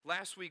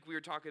last week we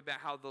were talking about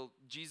how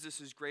Jesus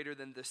is greater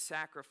than the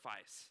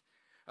sacrifice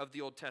of the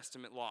Old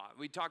Testament law.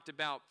 We talked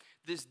about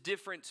this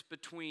difference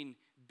between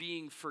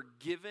being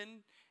forgiven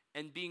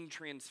and being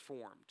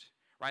transformed,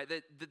 right?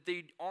 That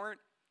they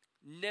aren't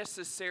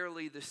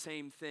necessarily the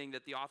same thing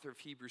that the author of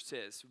Hebrews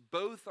says.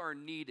 Both are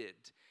needed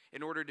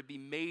in order to be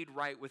made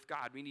right with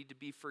God. We need to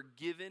be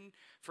forgiven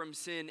from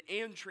sin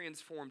and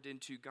transformed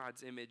into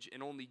God's image,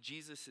 and only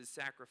Jesus'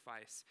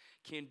 sacrifice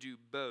can do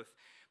both.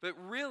 But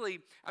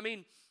really,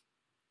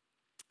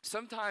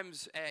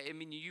 sometimes,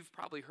 you've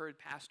probably heard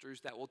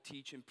pastors that will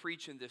teach and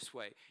preach in this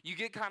way. You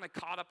get kind of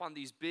caught up on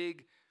these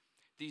big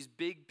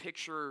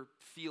picture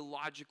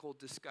theological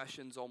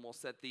discussions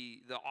almost that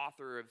the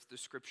author of the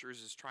scriptures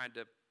is trying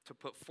to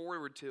put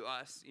forward to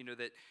us,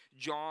 that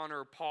John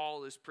or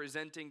Paul is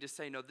presenting to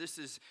say, no, this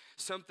is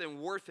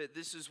something worth it.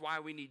 This is why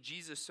we need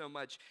Jesus so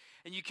much.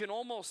 And you can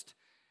almost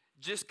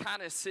just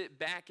kind of sit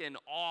back in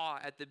awe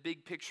at the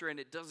big picture, and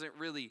it doesn't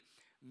really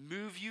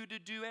move you to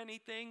do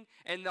anything.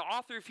 And the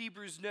author of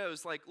Hebrews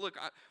knows, look,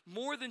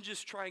 more than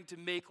just trying to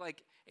make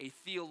a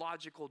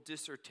theological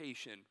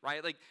dissertation,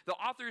 right? The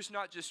author is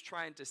not just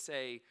trying to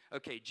say,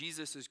 okay,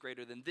 Jesus is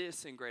greater than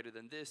this and greater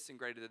than this and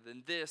greater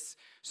than this,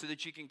 so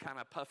that you can kind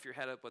of puff your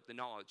head up with the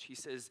knowledge. He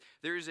says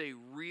there's a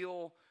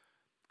real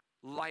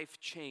life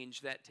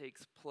change that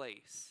takes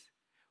place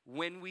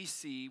when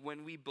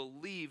we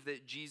believe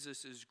that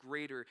Jesus is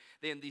greater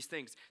than these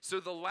things.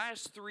 So the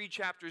last 3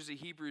 chapters of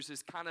Hebrews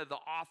is kind of the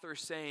author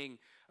saying,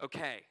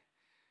 okay,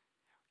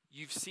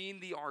 you've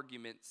seen the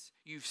arguments.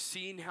 You've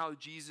seen how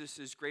Jesus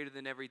is greater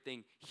than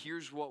everything.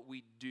 Here's what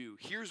we do.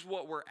 Here's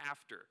what we're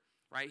after,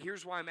 right?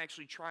 Here's why I'm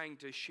actually trying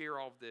to share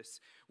all of this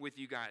with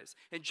you guys.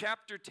 And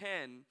chapter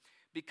 10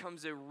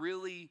 becomes a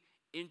really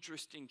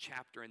interesting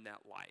chapter in that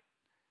light,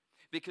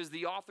 because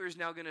the author is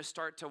now going to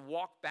start to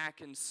walk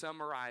back and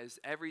summarize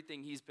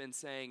everything he's been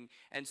saying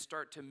and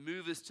start to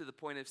move us to the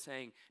point of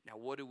saying, now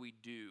what do we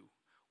do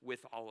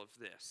with all of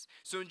this?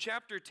 So in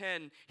chapter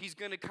 10, he's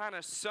going to kind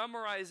of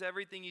summarize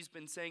everything he's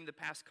been saying the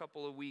past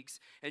couple of weeks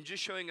and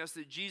just showing us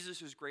that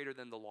Jesus is greater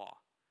than the law,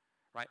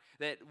 right?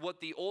 That what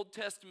the Old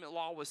Testament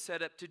law was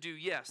set up to do,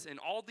 yes, in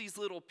all these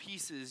little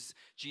pieces,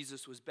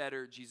 Jesus was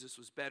better, Jesus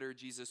was better,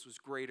 Jesus was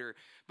greater,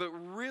 but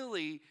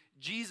really,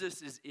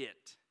 Jesus is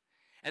it.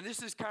 And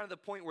this is kind of the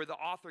point where the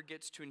author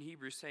gets to in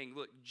Hebrews saying,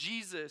 look,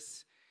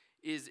 Jesus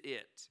is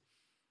it.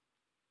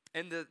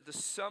 And the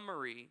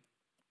summary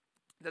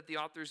that the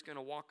author is going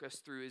to walk us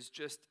through is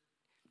just,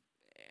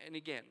 and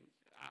again,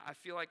 I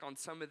feel like on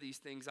some of these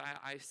things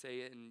I say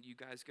it and you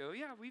guys go,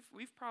 yeah,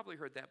 we've probably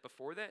heard that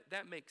before.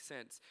 That makes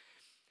sense.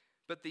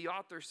 But the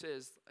author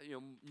says,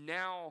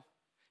 now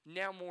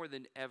more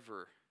than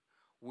ever,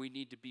 we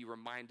need to be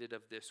reminded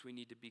of this. We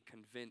need to be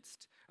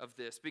convinced of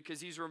this,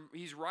 because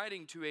he's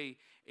writing to a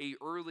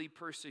early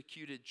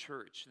persecuted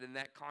church. Then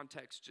that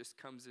context just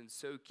comes in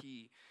so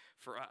key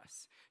for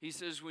us. He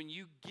says, when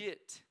you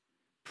get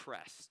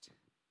pressed,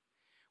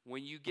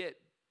 when you get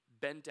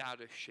bent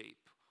out of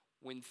shape,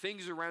 when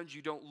things around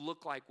you don't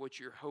look like what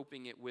you're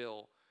hoping it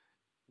will,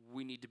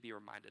 we need to be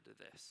reminded of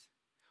this.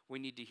 We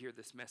need to hear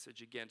this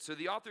message again. So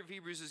the author of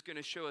Hebrews is going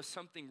to show us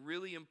something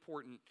really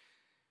important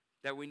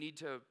that we need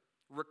to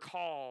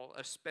recall,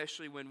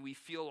 especially when we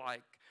feel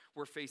like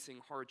we're facing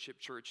hardship,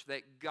 church,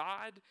 that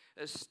God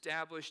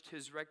established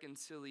his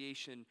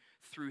reconciliation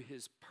through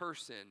his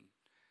person,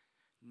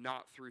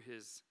 not through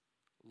his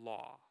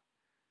law.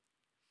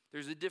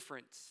 There's a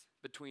difference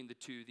between the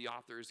two. The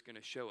author is going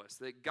to show us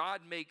that God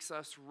makes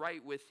us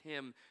right with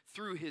him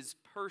through his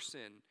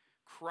person,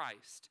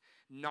 Christ,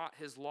 not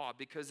his law,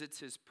 because it's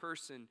his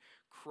person,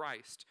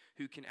 Christ,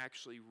 who can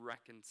actually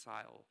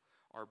reconcile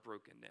our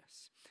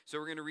brokenness. So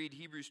we're going to read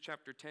Hebrews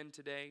chapter 10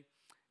 today,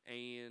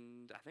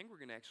 and I think we're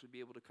going to actually be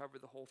able to cover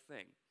the whole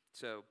thing.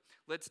 So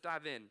let's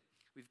dive in.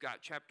 We've got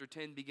chapter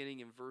 10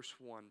 beginning in verse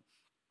 1.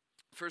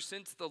 For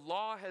since the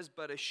law has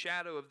but a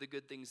shadow of the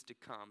good things to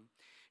come,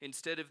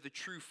 instead of the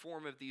true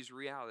form of these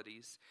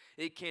realities,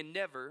 it can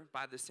never,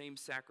 by the same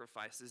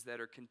sacrifices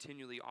that are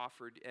continually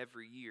offered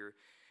every year,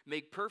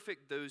 make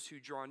perfect those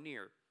who draw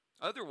near.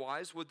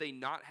 Otherwise, would they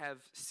not have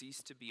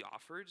ceased to be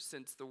offered,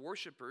 since the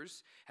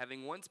worshipers,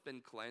 having once been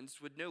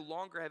cleansed, would no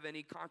longer have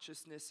any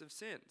consciousness of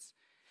sins?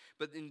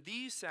 But in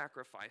these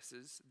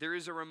sacrifices, there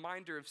is a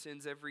reminder of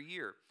sins every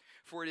year,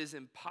 for it is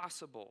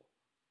impossible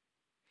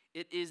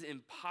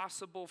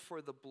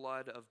for the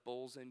blood of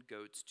bulls and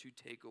goats to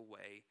take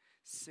away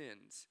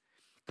sins.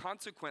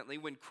 Consequently,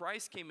 when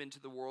Christ came into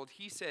the world,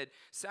 he said,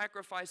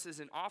 sacrifices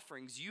and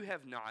offerings you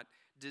have not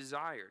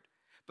desired,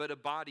 but a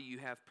body you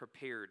have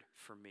prepared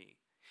for me.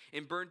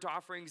 In burnt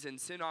offerings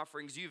and sin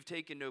offerings you have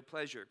taken no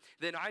pleasure.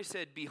 Then I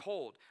said,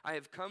 behold, I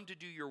have come to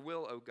do your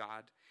will, O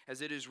God,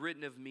 as it is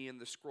written of me in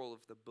the scroll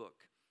of the book.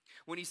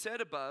 When he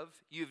said above,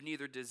 you have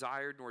neither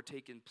desired nor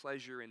taken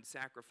pleasure in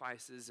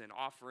sacrifices and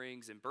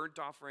offerings and burnt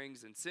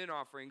offerings and sin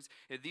offerings,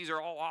 and these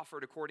are all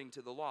offered according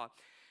to the law.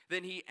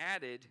 Then he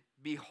added,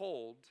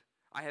 behold,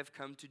 I have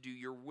come to do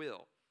your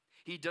will.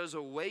 He does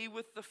away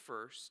with the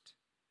first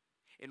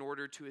in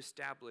order to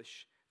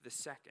establish the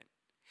second.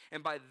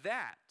 And by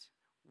that,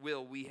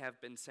 will we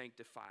have been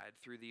sanctified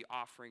through the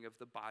offering of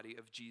the body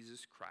of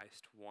Jesus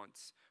Christ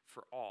once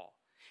for all.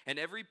 And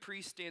every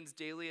priest stands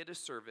daily at a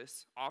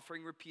service,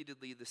 offering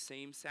repeatedly the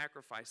same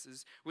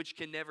sacrifices, which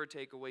can never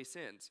take away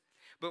sins.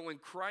 But when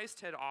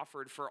Christ had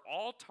offered for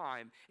all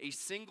time a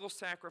single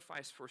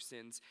sacrifice for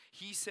sins,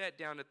 he sat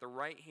down at the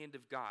right hand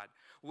of God,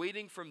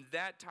 waiting from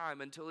that time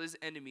until his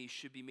enemies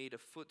should be made a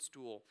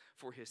footstool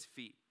for his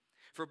feet.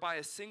 For by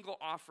a single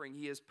offering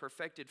he has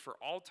perfected for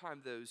all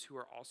time those who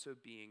are also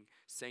being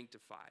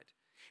sanctified.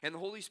 And the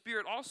Holy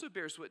Spirit also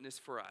bears witness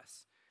for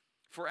us.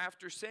 For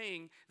after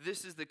saying,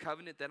 "This is the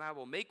covenant that I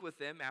will make with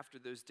them after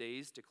those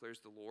days, declares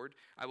the Lord,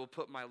 I will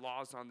put my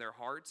laws on their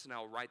hearts and I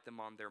will write them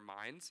on their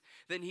minds,"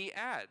 then he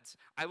adds,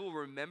 "I will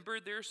remember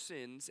their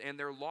sins and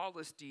their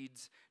lawless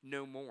deeds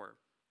no more.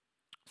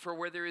 For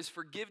where there is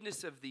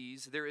forgiveness of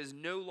these, there is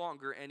no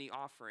longer any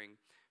offering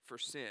for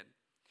sin.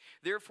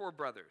 Therefore,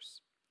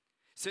 brothers,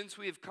 since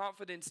we have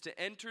confidence to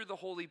enter the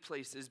holy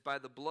places by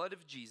the blood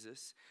of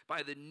Jesus,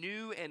 by the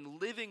new and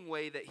living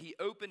way that he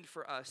opened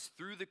for us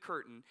through the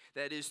curtain,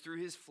 that is, through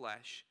his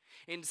flesh,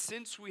 and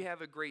since we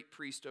have a great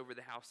priest over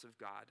the house of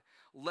God,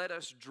 let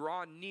us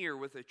draw near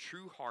with a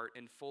true heart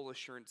and full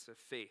assurance of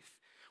faith,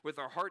 with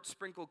our hearts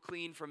sprinkled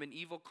clean from an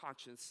evil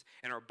conscience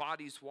and our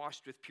bodies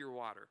washed with pure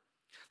water.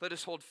 Let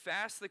us hold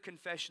fast the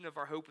confession of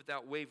our hope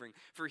without wavering,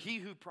 for he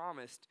who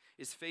promised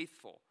is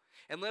faithful.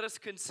 And let us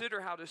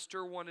consider how to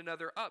stir one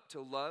another up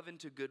to love and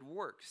to good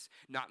works,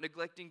 not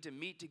neglecting to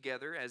meet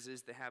together, as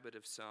is the habit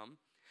of some,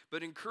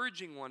 but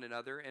encouraging one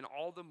another, and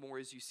all the more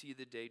as you see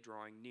the day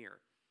drawing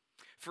near.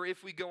 For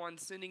if we go on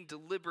sinning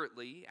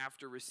deliberately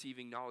after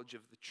receiving knowledge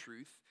of the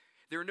truth,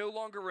 there no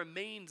longer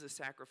remains a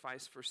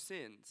sacrifice for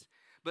sins,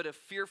 but a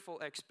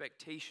fearful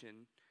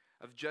expectation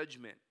of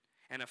judgment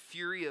and a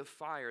fury of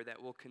fire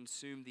that will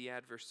consume the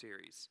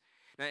adversaries.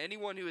 Now,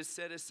 anyone who has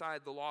set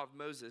aside the law of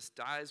Moses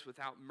dies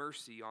without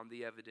mercy on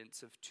the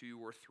evidence of 2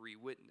 or 3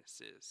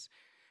 witnesses.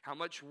 How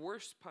much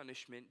worse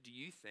punishment do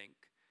you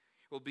think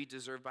will be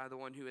deserved by the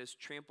one who has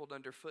trampled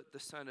underfoot the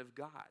Son of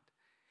God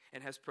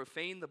and has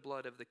profaned the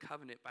blood of the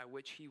covenant by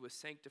which he was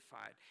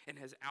sanctified and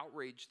has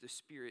outraged the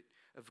Spirit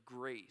of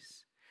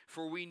grace?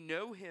 For we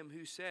know him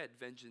who said,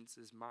 "Vengeance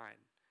is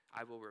mine,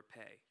 I will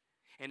repay."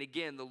 And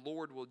again, the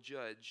Lord will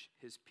judge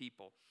his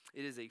people.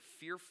 It is a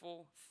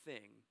fearful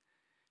thing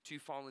to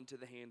fall into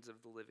the hands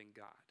of the living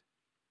God.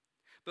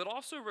 But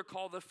also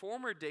recall the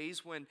former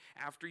days when,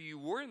 after you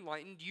were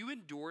enlightened, you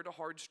endured a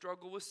hard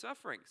struggle with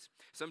sufferings,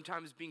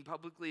 sometimes being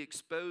publicly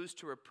exposed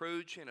to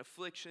reproach and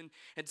affliction,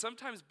 and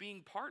sometimes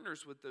being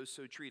partners with those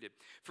so treated.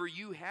 For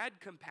you had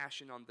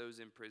compassion on those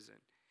in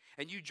prison,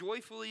 and you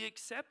joyfully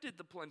accepted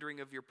the plundering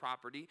of your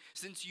property,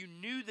 since you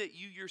knew that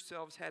you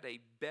yourselves had a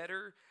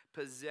better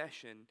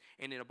possession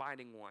and an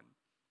abiding one.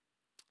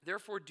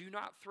 Therefore, do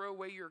not throw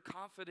away your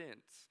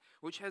confidence,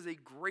 which has a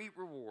great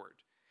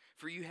reward,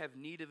 for you have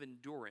need of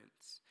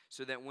endurance,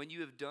 so that when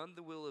you have done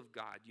the will of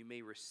God, you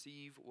may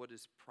receive what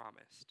is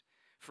promised.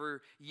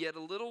 For yet a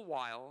little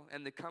while,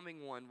 and the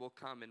coming one will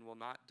come and will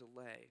not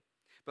delay.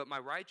 But my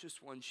righteous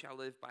one shall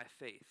live by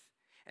faith,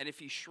 and if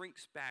he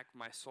shrinks back,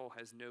 my soul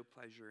has no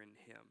pleasure in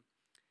him.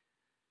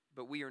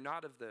 But we are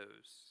not of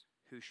those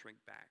who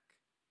shrink back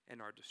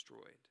and are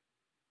destroyed,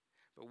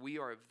 but we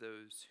are of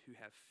those who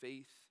have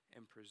faith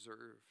and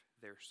preserve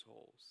their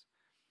souls.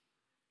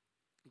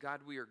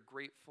 God, we are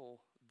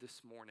grateful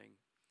this morning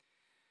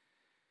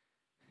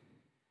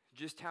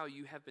just how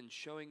you have been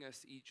showing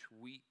us each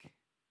week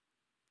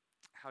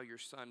how your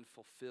Son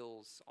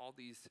fulfills all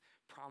these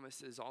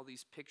promises, all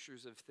these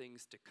pictures of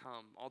things to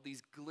come, all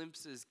these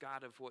glimpses,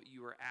 God, of what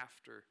you are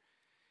after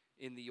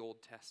in the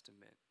Old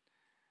Testament.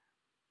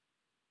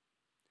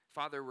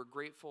 Father, we're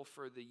grateful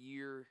for the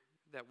year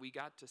that we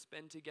got to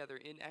spend together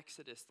in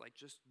Exodus, like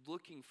just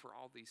looking for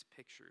all these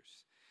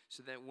pictures,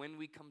 so that when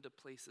we come to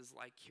places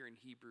like here in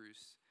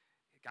Hebrews,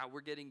 God,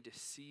 we're getting to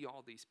see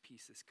all these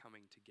pieces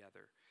coming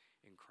together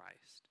in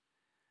Christ.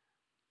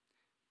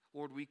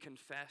 Lord, we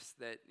confess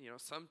that,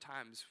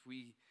 sometimes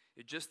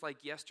just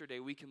like yesterday,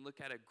 we can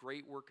look at a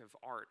great work of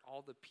art,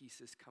 all the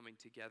pieces coming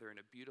together in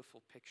a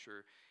beautiful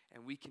picture,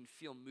 and we can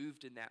feel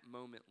moved in that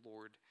moment,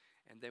 Lord,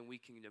 and then we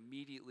can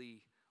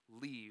immediately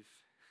leave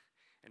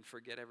and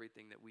forget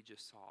everything that we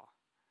just saw.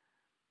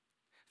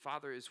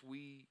 Father, as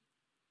we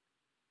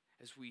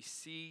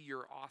see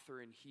your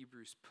author in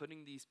Hebrews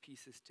putting these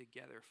pieces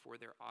together for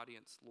their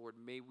audience, Lord,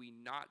 may we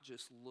not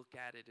just look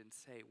at it and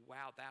say,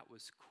 wow, that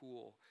was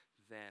cool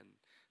then.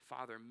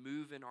 Father,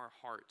 move in our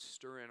hearts,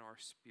 stir in our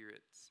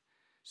spirits,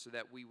 so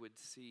that we would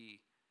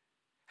see,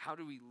 how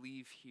do we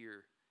leave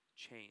here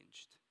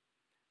changed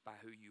by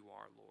who you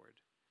are, Lord?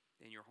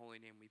 In your holy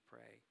name we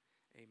pray,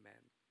 amen.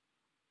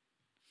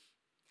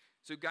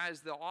 So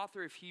guys, the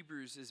author of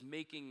Hebrews is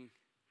making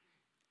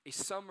a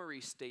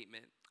summary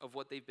statement of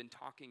what they've been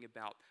talking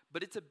about,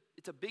 but it's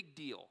a big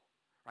deal,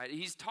 right?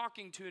 He's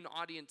talking to an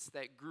audience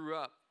that grew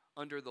up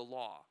under the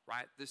law,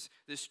 right?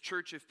 This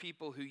church of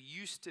people who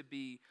used to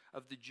be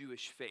of the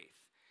Jewish faith.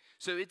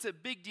 So it's a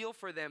big deal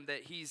for them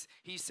that he's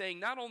saying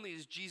not only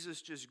is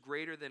Jesus just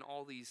greater than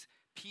all these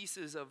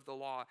pieces of the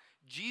law.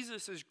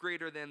 Jesus is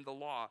greater than the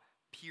law,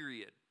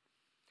 period.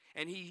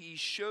 And he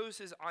shows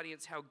his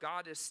audience how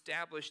God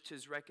established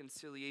his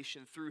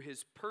reconciliation through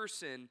his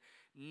person,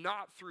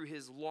 not through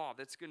his law.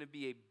 That's going to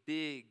be a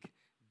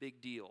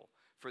big deal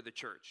for the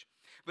church.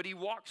 But he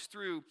walks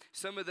through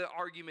some of the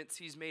arguments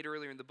he's made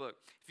earlier in the book.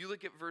 If you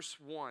look at verse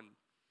 1, it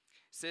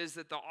says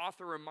that the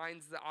author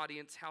reminds the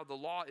audience how the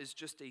law is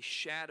just a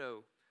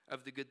shadow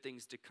of the good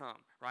things to come,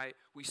 right?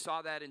 We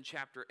saw that in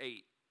chapter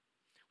 8,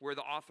 where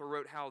the author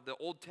wrote how the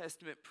Old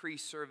Testament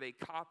priests serve a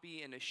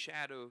copy and a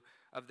shadow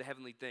of the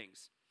heavenly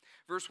things.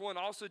 Verse 1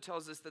 also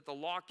tells us that the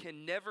law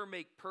can never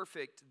make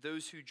perfect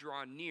those who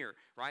draw near,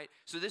 right?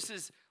 So this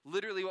is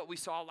literally what we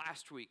saw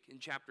last week in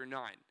chapter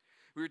 9.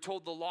 We were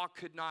told the law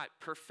could not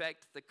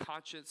perfect the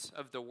conscience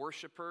of the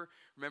worshiper.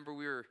 Remember,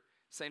 we were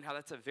saying how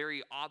that's a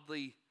very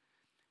oddly,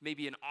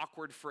 maybe an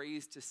awkward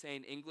phrase to say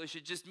in English.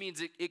 It just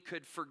means it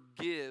could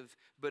forgive,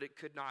 but it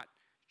could not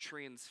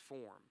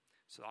transform.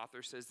 So the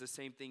author says the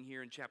same thing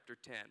here in chapter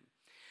 10.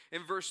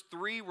 In verse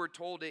 3, we're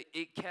told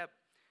it kept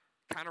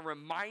kind of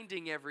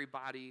reminding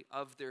everybody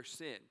of their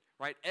sin,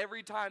 right?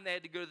 Every time they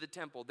had to go to the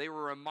temple, they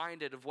were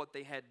reminded of what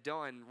they had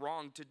done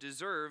wrong to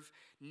deserve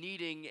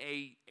needing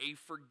a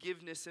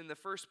forgiveness in the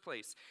first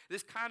place.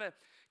 This kind of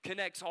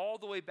connects all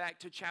the way back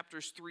to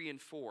chapters 3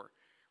 and 4,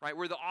 right?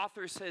 Where the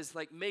author says,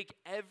 like, make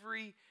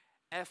every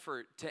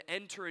effort to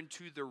enter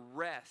into the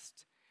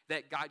rest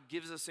that God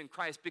gives us in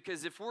Christ.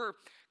 Because if we're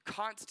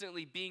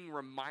constantly being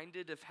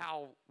reminded of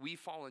how we've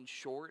fallen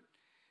short,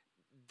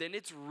 then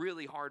it's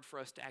really hard for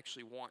us to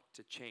actually want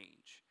to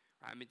change.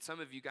 I mean, some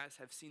of you guys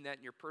have seen that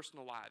in your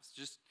personal lives.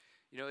 Just,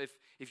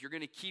 if you're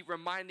going to keep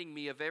reminding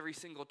me of every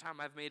single time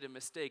I've made a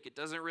mistake, it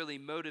doesn't really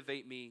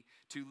motivate me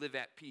to live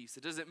at peace.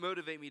 It doesn't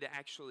motivate me to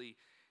actually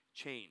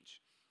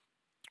change.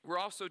 We're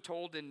also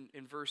told in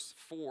verse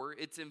 4,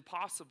 it's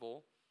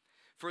impossible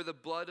for the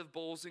blood of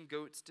bulls and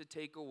goats to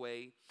take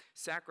away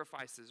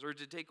sacrifices or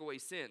to take away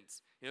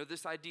sins.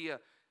 This idea,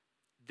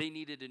 they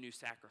needed a new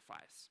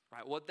sacrifice,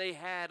 right? What they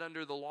had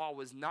under the law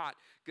was not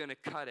going to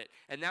cut it.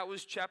 And that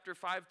was chapter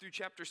 5 through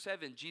chapter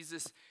 7.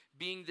 Jesus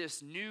being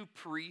this new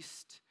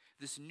priest,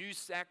 this new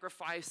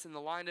sacrifice in the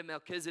line of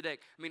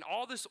Melchizedek. I mean,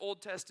 all this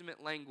Old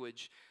Testament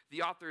language,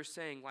 the author is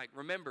saying, like,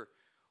 remember,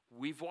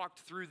 we've walked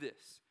through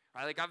this,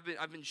 right? Like,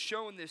 I've been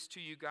showing this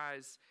to you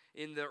guys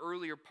in the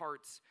earlier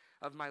parts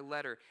of my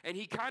letter. And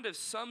he kind of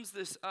sums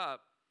this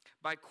up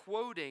by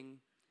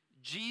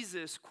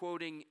Jesus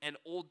quoting an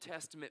Old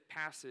Testament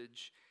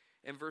passage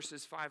in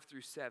verses 5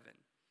 through 7.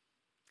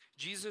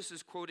 Jesus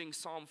is quoting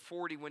Psalm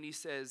 40 when he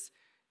says,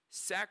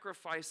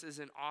 sacrifices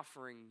and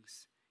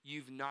offerings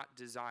you've not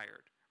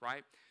desired,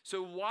 right?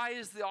 So why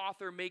is the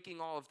author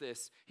making all of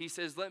this? He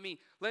says, let me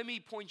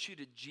point you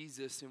to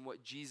Jesus and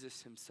what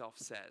Jesus himself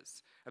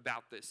says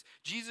about this.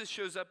 Jesus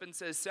shows up and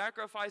says,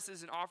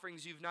 sacrifices and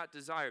offerings you've not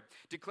desired,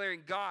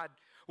 declaring, God,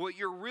 what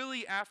you're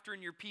really after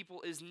in your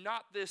people is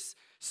not this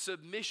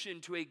submission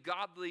to a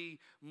godly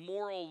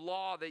moral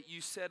law that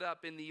you set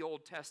up in the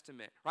Old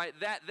Testament, right?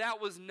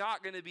 That was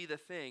not going to be the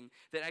thing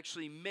that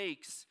actually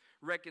makes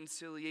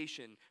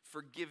reconciliation,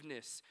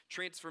 forgiveness,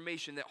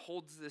 transformation, that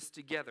holds this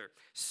together.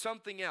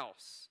 Something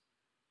else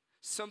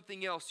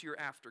you're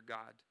after,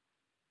 God.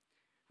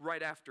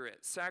 Right after it,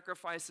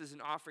 sacrifices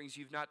and offerings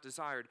you've not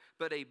desired,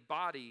 but a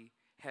body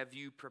have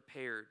you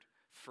prepared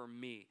for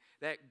me.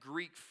 That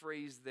Greek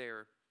phrase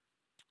there,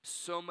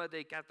 soma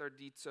de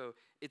katardizo,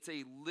 it's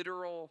a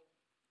literal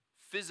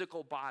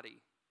physical body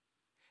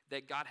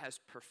that God has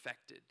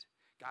perfected.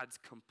 God's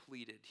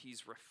completed.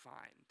 He's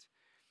refined.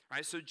 All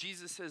right, so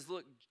Jesus says,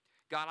 look,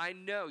 God, I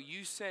know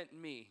you sent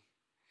me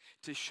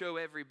to show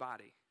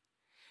everybody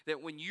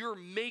that when you're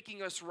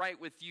making us right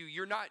with you,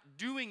 you're not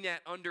doing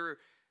that under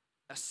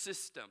a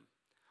system,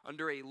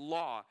 under a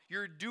law.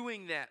 You're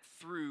doing that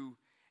through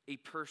a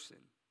person.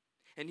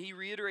 And he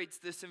reiterates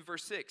this in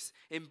verse 6.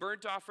 In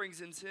burnt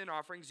offerings and sin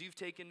offerings, you've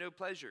taken no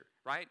pleasure,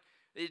 right?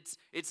 It's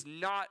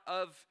not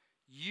of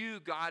you,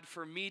 God,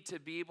 for me to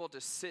be able to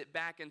sit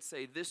back and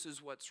say, this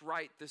is what's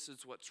right, this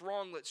is what's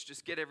wrong. Let's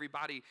just get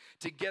everybody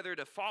together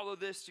to follow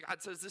this.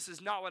 God says, this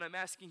is not what I'm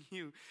asking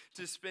you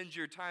to spend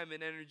your time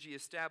and energy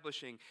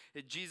establishing.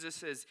 And Jesus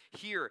says,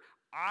 here,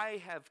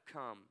 I have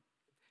come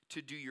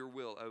to do your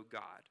will, oh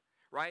God,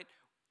 right?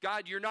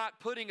 God, you're not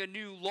putting a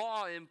new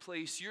law in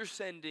place. You're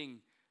sending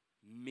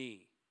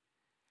me.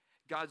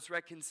 God's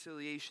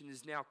reconciliation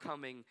is now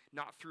coming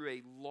not through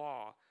a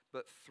law,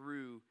 but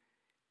through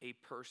a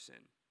person.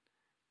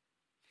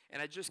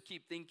 And I just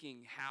keep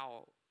thinking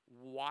how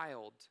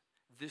wild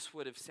this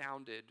would have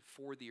sounded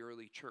for the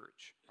early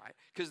church, right?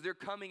 Because they're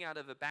coming out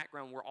of a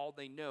background where all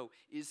they know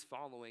is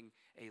following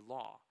a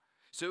law.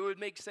 So it would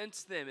make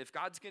sense to them, if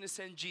God's going to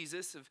send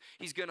Jesus, if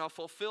he's going to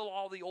fulfill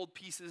all the old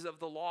pieces of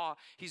the law,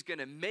 he's going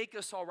to make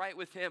us all right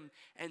with him,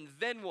 and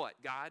then what,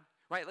 God?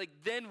 Right? Like,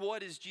 then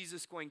what is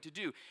Jesus going to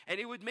do? And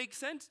it would make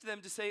sense to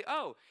them to say,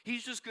 oh,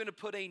 he's just going to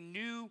put a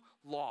new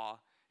law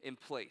in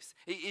place.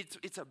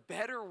 It's a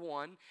better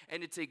one,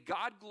 and it's a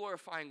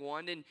God-glorifying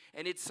one, and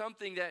it's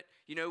something that,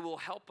 will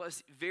help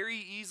us very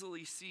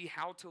easily see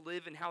how to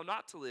live and how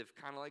not to live,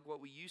 kind of like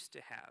what we used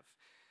to have.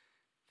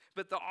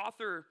 But the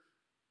author,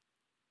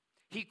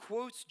 he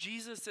quotes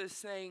Jesus as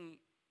saying,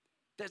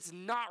 that's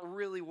not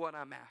really what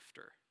I'm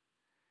after.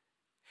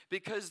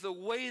 Because the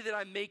way that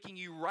I'm making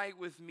you right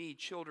with me,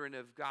 children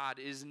of God,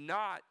 is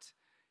not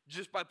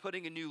just by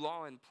putting a new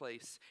law in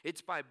place.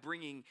 It's by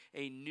bringing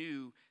a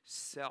new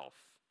self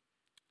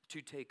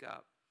to take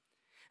up.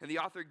 And the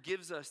author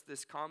gives us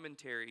this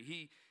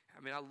commentary.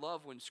 I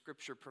love when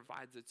Scripture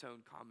provides its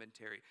own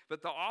commentary.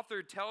 But the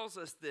author tells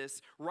us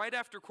this right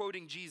after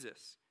quoting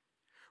Jesus.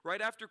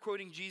 Right after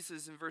quoting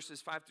Jesus in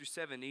verses 5 through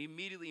 7, he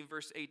immediately in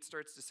verse 8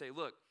 starts to say,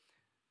 look,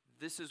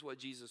 this is what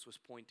Jesus was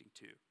pointing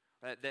to.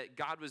 That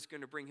God was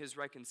going to bring his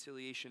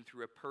reconciliation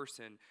through a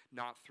person,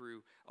 not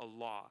through a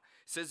law.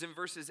 It says in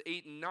verses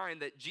 8 and 9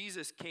 that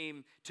Jesus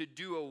came to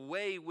do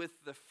away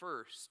with the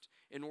first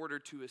in order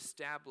to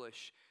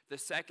establish the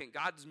second.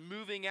 God's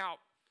moving out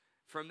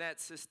from that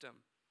system.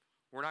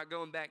 We're not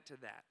going back to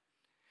that.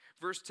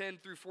 Verse 10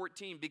 through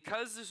 14,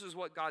 because this is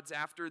what God's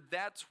after,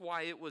 that's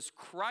why it was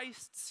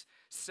Christ's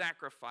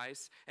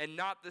sacrifice and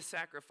not the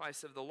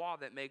sacrifice of the law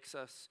that makes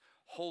us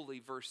holy.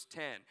 Verse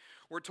 10.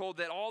 We're told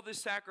that all the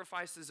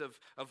sacrifices of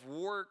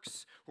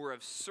works or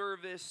of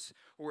service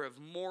or of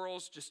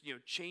morals, just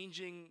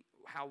changing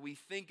how we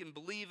think and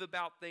believe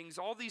about things,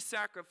 all these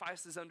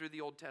sacrifices under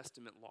the Old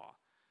Testament law.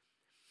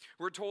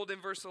 We're told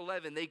in verse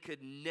 11 they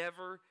could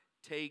never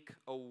take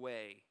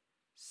away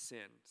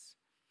sins.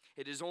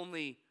 It is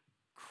only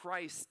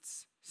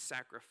Christ's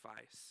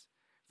sacrifice,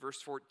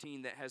 verse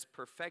 14, that has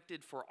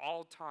perfected for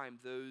all time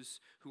those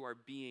who are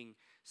being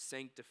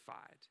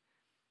sanctified.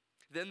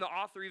 Then the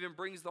author even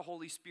brings the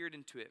Holy Spirit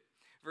into it.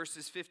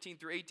 Verses 15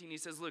 through 18, he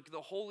says, look,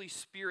 the Holy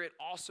Spirit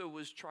also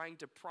was trying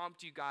to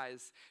prompt you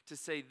guys to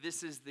say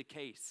this is the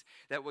case,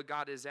 that what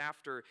God is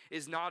after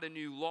is not a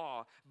new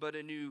law, but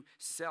a new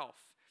self.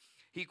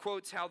 He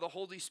quotes how the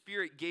Holy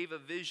Spirit gave a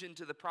vision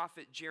to the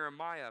prophet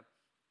Jeremiah.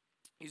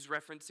 He's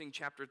referencing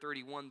chapter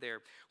 31 there,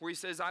 where he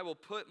says, I will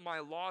put my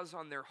laws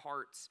on their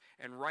hearts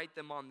and write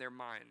them on their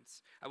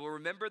minds. I will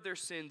remember their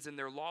sins and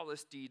their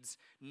lawless deeds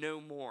no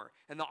more.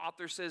 And the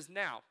author says,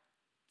 now,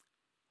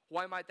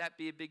 why might that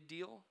be a big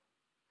deal?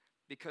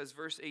 Because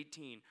verse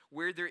 18,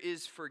 where there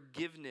is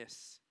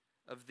forgiveness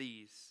of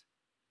these,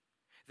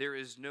 there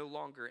is no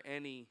longer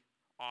any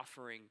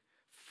offering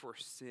for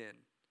sin.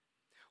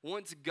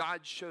 Once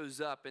God shows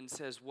up and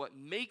says, what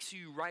makes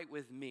you right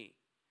with me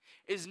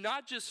is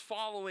not just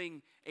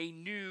following a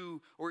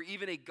new or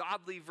even a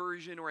godly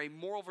version or a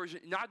moral version,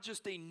 not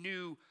just a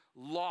new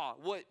law.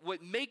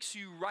 What makes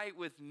you right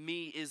with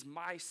me is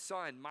my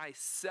son,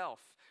 myself,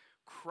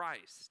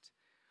 Christ.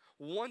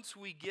 Once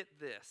we get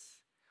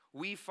this,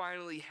 we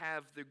finally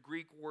have the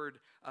Greek word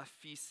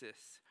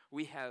aphesis.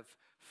 We have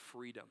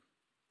freedom.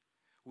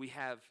 We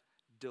have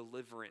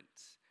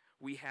deliverance.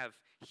 We have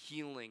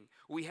healing.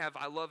 We have,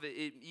 I love it,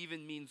 it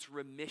even means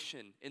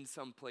remission in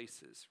some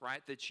places,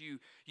 right? That you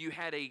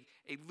had a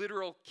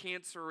literal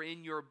cancer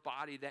in your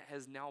body that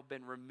has now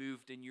been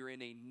removed and you're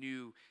in a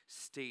new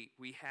state.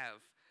 We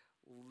have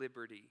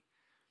liberty.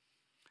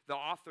 The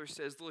author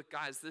says, look,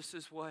 guys, this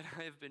is what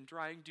I have been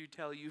trying to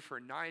tell you for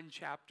 9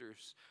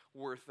 chapters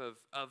worth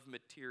of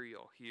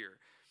material here.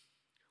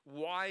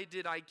 Why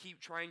did I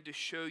keep trying to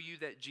show you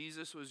that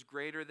Jesus was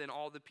greater than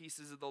all the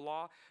pieces of the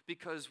law?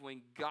 Because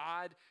when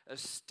God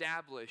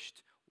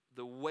established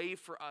the way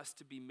for us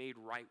to be made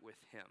right with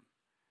him,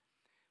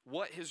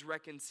 what his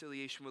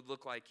reconciliation would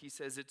look like, he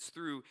says it's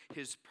through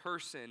his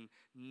person,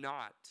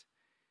 not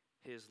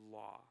his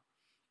law.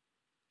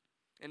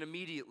 And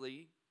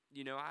immediately,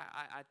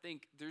 I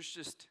think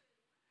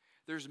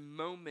there's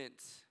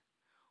moments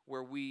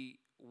where we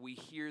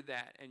hear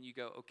that and you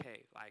go,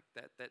 okay, like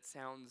that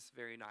sounds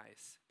very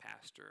nice,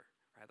 Pastor,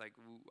 right?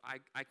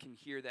 Like I can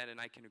hear that and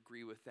I can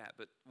agree with that.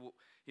 But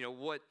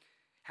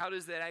how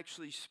does that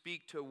actually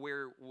speak to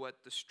what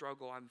the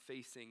struggle I'm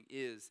facing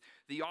is?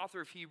 The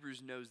author of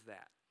Hebrews knows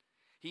that.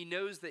 He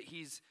knows that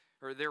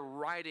they're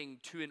writing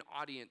to an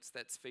audience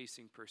that's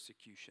facing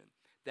persecution.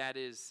 That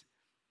is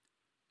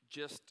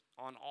just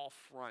on all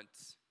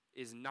fronts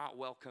is not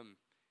welcome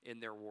in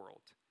their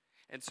world.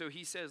 And so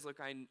he says, look,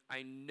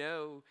 I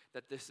know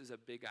that this is a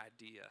big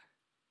idea.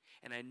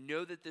 And I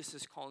know that this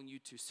is calling you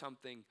to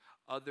something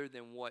other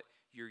than what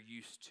you're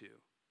used to.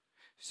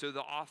 So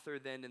the author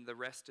then in the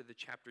rest of the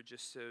chapter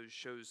just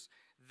shows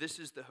this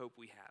is the hope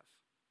we have.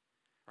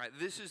 Right?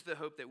 This is the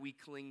hope that we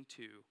cling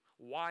to.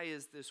 Why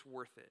is this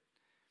worth it?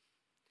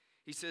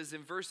 He says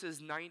in verses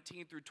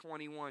 19 through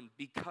 21,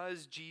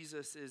 because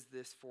Jesus is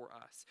this for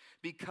us,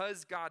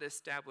 because God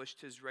established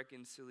his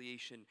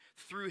reconciliation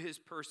through his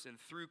person,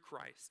 through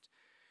Christ,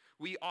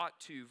 we ought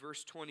to,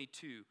 verse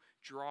 22,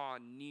 draw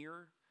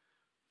near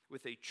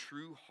with a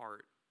true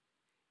heart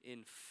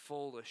in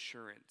full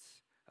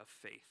assurance of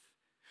faith.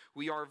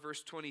 We are,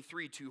 verse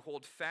 23, to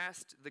hold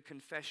fast the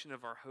confession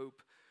of our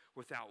hope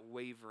without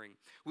wavering.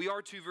 We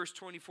are to, verse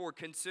 24,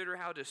 consider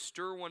how to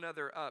stir one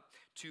another up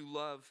to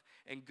love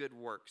and good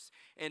works.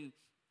 And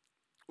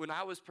when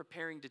I was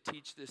preparing to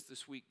teach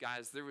this week,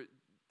 guys,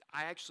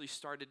 I actually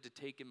started to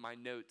take in my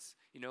notes,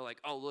 like,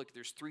 oh, look,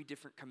 there's 3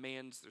 different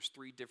commands, there's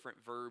 3 different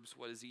verbs.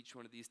 What does each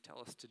one of these tell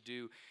us to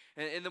do?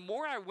 And the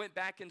more I went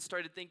back and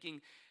started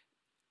thinking,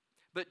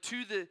 but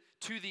to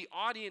the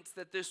audience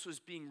that this was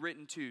being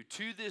written to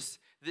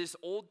this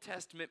Old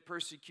Testament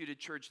persecuted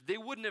church, they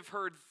wouldn't have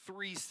heard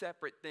 3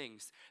 separate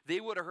things.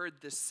 They would have heard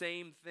the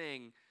same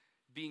thing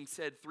being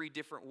said 3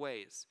 different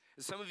ways.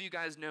 As some of you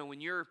guys know,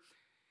 when you're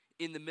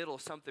in the middle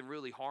of something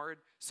really hard,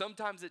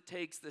 sometimes it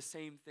takes the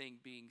same thing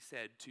being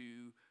said 2,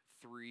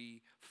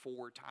 3,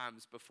 4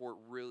 times before it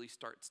really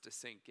starts to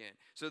sink in.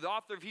 So the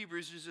author of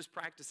Hebrews is just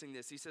practicing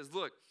this. He says,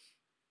 look,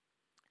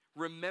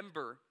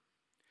 remember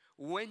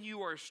when you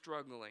are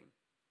struggling,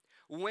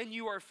 when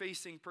you are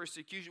facing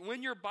persecution,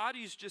 when your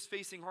body's just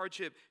facing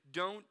hardship,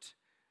 don't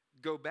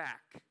go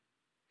back.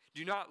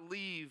 Do not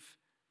leave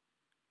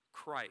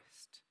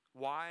Christ.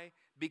 Why?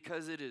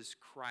 Because it is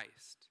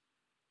Christ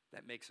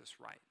that makes us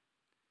right.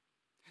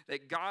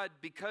 That God,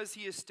 because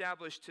he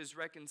established his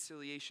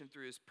reconciliation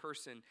through his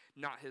person,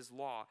 not his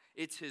law,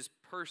 it's his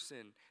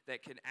person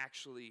that can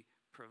actually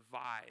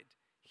provide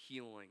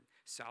healing,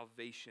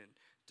 salvation,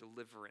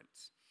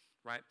 deliverance,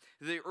 right?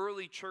 The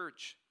early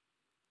church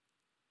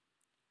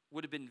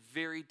would have been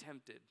very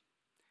tempted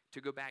to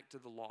go back to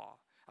the law.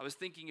 I was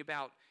thinking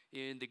about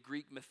in the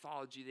Greek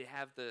mythology, they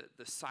have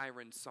the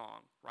siren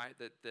song, right?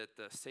 That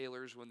the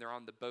sailors, when they're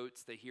on the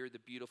boats, they hear the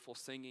beautiful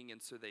singing,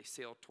 and so they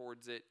sail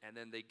towards it, and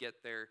then they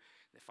get there,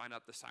 they find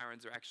out the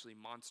sirens are actually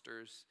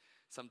monsters,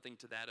 something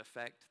to that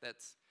effect.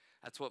 That's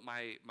what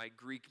my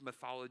Greek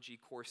mythology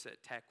course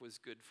at Tech was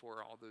good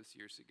for all those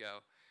years ago.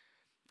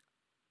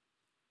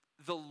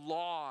 The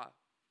law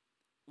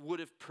would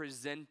have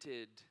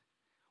presented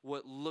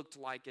what looked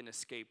like an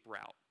escape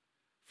route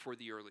for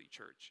the early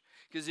church.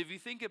 Because if you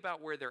think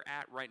about where they're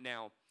at right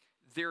now,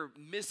 they're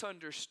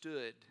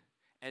misunderstood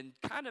and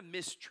kind of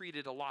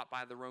mistreated a lot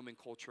by the Roman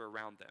culture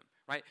around them,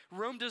 right?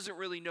 Rome doesn't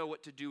really know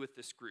what to do with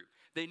this group.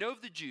 They know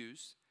of the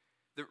Jews.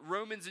 The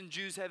Romans and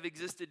Jews have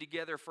existed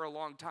together for a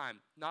long time,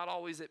 not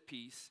always at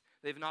peace.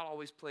 They've not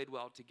always played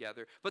well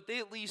together, but they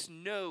at least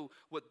know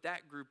what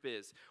that group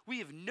is. We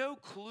have no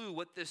clue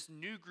what this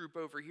new group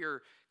over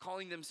here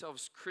calling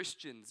themselves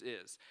Christians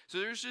is. So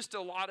there's just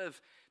a lot of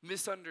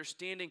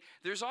misunderstanding.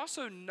 There's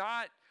also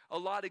not a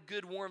lot of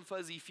good, warm,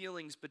 fuzzy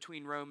feelings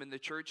between Rome and the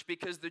church,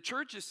 because the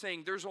church is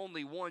saying there's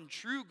only one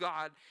true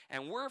God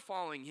and we're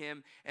following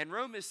him, and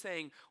Rome is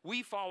saying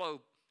we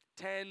follow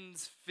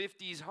 10s,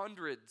 50s,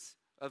 hundreds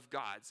of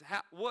gods.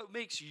 What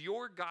makes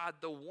your God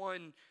the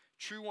one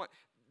true one?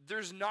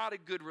 There's not a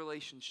good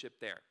relationship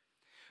there.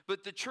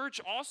 But the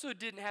church also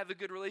didn't have a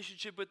good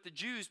relationship with the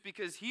Jews,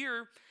 because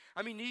here,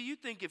 I mean, you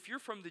think if you're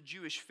from the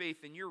Jewish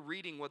faith and you're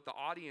reading what the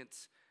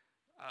audience,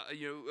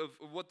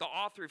 of what the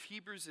author of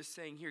Hebrews is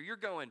saying here, you're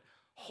going,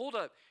 hold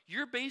up,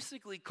 you're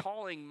basically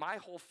calling my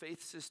whole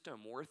faith system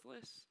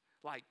worthless?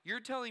 Like, you're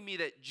telling me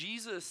that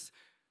Jesus,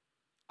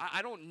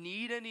 I don't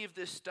need any of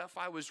this stuff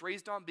I was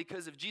raised on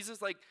because of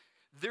Jesus? Like,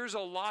 there's a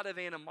lot of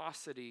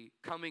animosity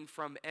coming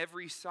from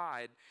every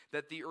side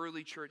that the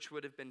early church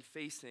would have been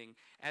facing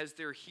as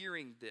they're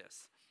hearing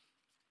this.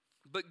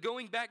 But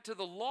going back to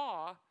the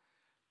law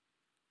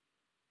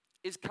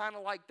is kind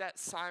of like that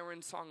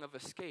siren song of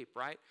escape,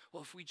 right?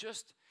 Well, if we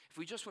just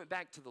went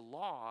back to the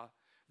law,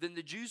 then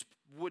the Jews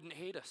wouldn't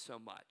hate us so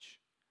much,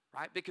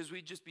 right? Because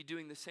we'd just be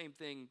doing the same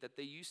thing that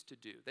they used to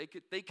do. They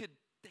could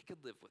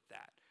live with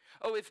that.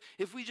 Oh,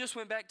 if we just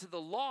went back to the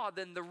law,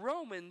 then the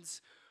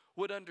Romans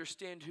would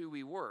understand who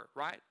we were,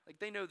 right? Like,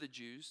 they know the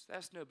Jews.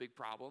 That's no big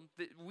problem.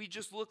 We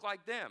just look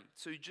like them,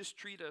 so you just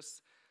treat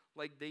us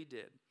like they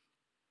did.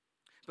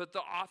 But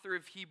the author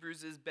of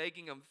Hebrews is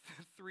begging them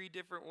 3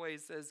 different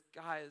ways, says,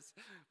 guys,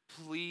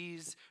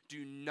 please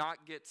do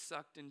not get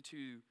sucked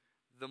into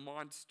the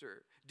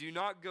monster. Do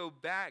not go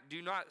back.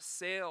 Do not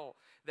sail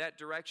that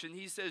direction.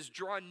 He says,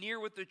 draw near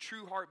with a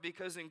true heart,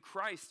 because in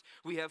Christ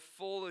we have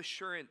full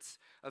assurance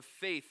of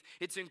faith.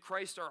 It's in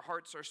Christ our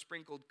hearts are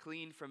sprinkled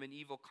clean from an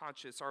evil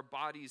conscience. Our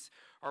bodies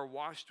are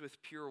washed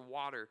with pure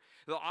water.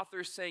 The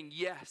author is saying,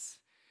 yes,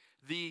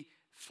 the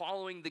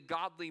following the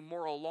godly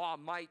moral law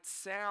might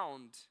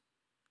sound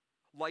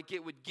like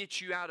it would get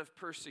you out of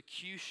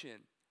persecution,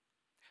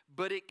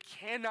 but it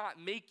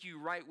cannot make you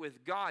right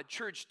with God.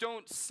 Church,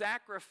 don't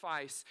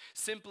sacrifice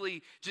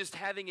simply just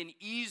having an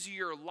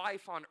easier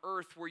life on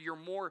earth where you're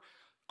more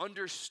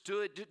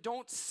understood.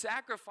 Don't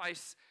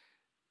sacrifice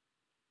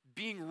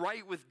being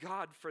right with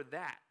God for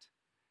that.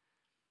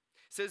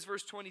 It says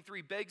verse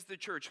 23, begs the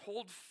church,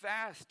 hold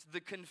fast the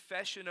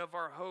confession of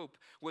our hope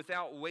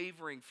without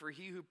wavering, for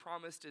he who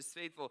promised is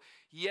faithful.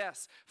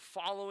 Yes,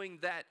 following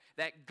that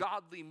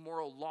godly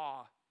moral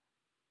law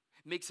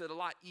makes it a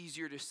lot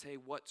easier to say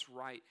what's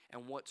right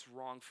and what's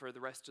wrong for the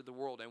rest of the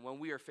world. And when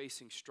we are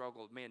facing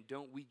struggle, man,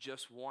 don't we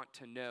just want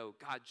to know,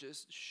 God,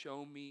 just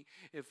show me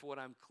if what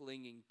I'm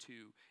clinging to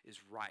is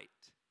right.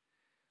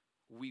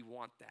 We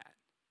want that.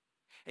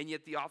 And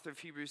yet the author of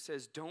Hebrews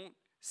says, don't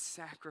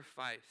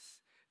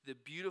sacrifice the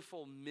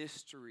beautiful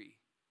mystery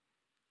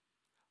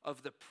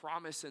of the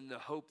promise and the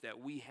hope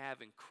that we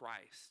have in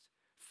Christ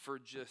for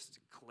just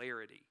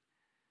clarity.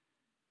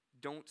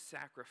 Don't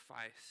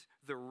sacrifice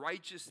the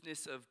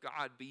righteousness of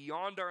God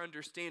beyond our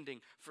understanding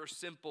for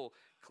simple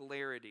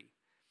clarity.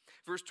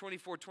 Verse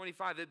 24,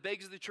 25, it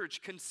begs the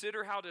church,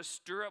 consider how to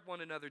stir up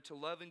one another to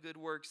love and good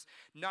works,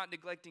 not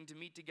neglecting to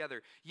meet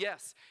together.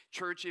 Yes,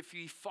 church, if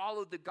you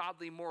followed the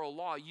godly moral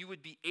law, you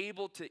would be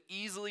able to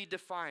easily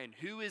define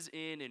who is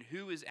in and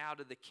who is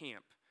out of the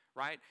camp,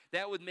 right?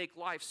 That would make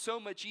life so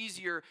much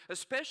easier,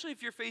 especially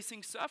if you're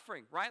facing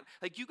suffering, right?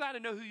 Like, you got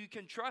to know who you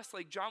can trust.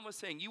 Like John was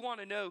saying, you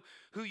want to know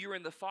who you're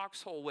in the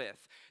foxhole with.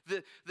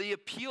 The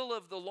appeal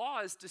of the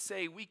law is to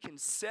say we can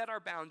set our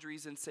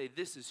boundaries and say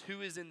this is who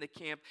is in the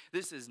camp,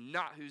 this is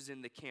not who's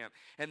in the camp.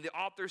 And the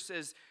author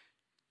says,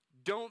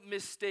 don't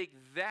mistake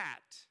that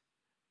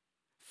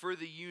for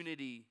the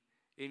unity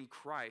in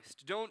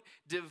Christ. Don't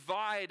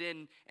divide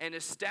and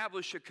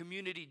establish a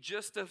community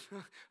just of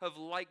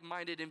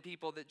like-minded and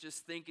people that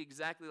just think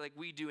exactly like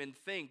we do and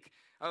think,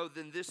 oh,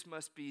 then this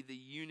must be the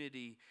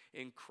unity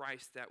in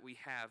Christ that we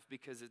have,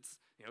 because it's,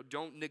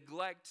 don't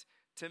neglect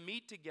to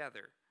meet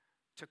together,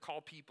 to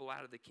call people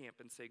out of the camp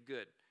and say,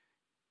 good,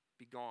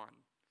 be gone.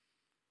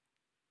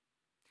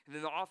 And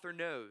then the author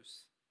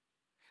knows.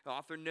 The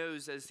author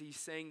knows as he's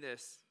saying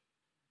this,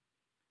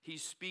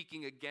 he's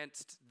speaking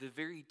against the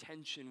very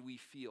tension we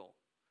feel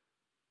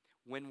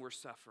when we're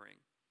suffering.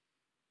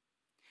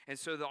 And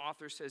so the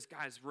author says,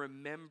 guys,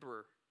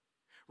 remember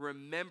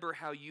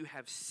how you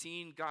have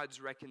seen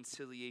God's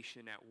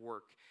reconciliation at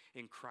work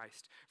in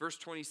Christ. Verse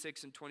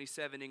 26 and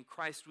 27, in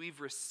Christ we've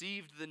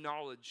received the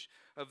knowledge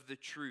of the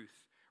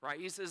truth,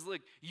 right? He says,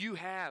 look, you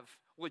have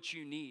what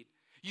you need.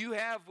 You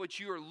have what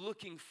you are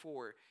looking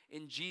for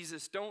in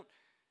Jesus. Don't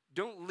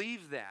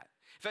leave that.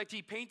 In fact,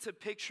 he paints a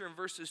picture in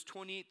verses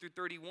 28 through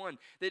 31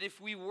 that if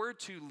we were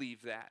to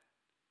leave that,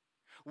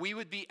 we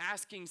would be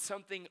asking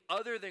something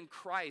other than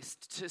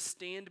Christ to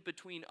stand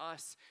between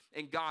us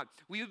and God.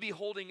 We would be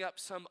holding up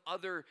some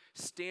other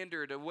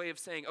standard, a way of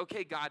saying,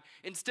 okay, God,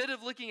 instead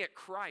of looking at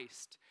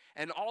Christ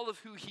and all of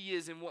who he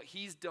is and what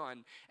he's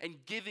done and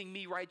giving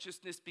me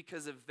righteousness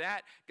because of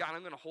that, God,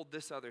 I'm going to hold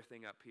this other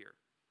thing up here.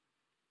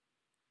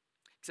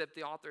 Except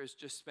the author has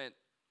just spent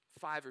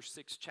 5 or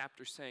 6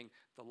 chapters saying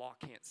the law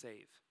can't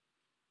save,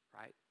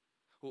 right?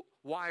 Well,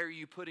 why are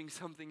you putting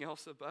something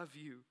else above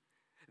you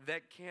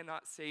that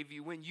cannot save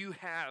you when you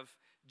have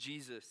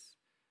Jesus,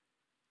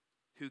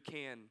 who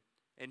can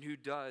and who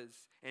does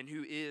and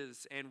who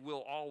is and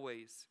will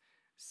always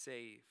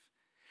save?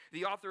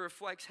 The author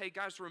reflects, hey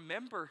guys,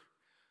 remember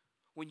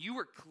when you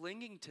were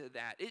clinging to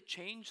that, it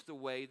changed the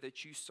way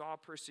that you saw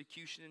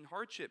persecution and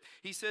hardship.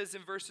 He says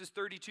in verses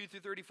 32 through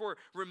 34,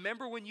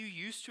 remember when you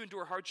used to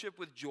endure hardship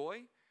with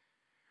joy?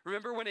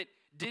 Remember when it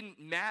didn't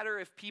matter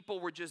if people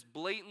were just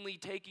blatantly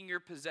taking your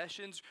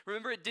possessions?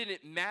 Remember it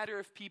didn't matter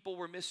if people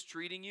were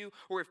mistreating you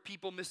or if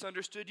people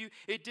misunderstood you?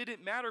 It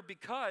didn't matter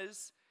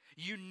because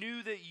you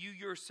knew that you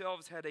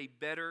yourselves had a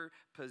better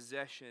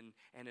possession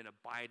and an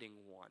abiding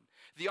one.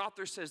 The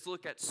author says,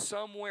 look, at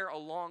somewhere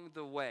along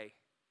the way,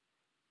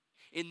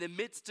 in the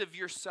midst of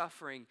your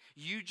suffering,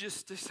 you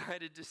just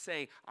decided to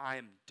say,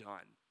 I'm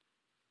done.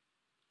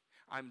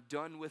 I'm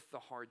done with the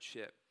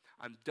hardship.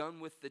 I'm done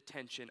with the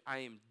tension. I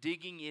am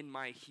digging in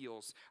my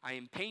heels. I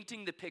am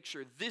painting the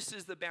picture. This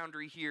is the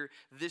boundary here.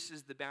 This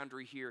is the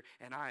boundary here.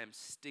 And I am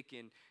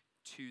sticking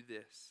to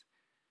this.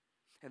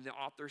 And the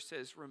author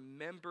says,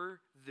 remember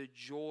the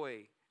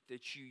joy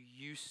that you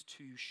used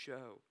to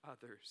show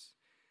others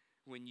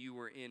when you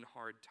were in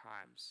hard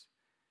times,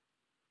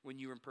 when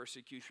you were in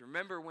persecution.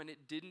 Remember when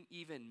it didn't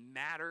even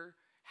matter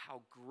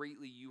how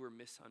greatly you were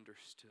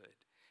misunderstood,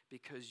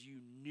 because you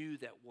knew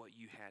that what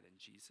you had in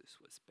Jesus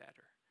was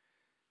better.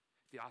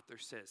 The author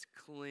says,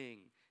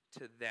 cling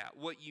to that.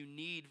 What you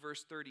need,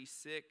 verse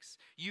 36,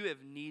 you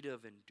have need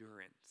of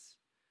endurance,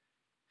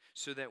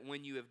 so that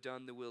when you have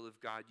done the will of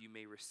God, you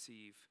may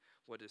receive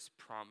what is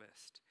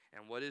promised.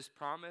 And what is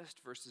promised?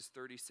 Verses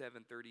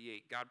 37,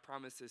 38. God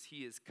promises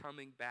he is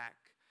coming back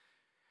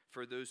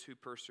for those who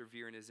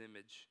persevere in his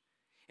image,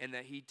 and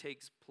that he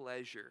takes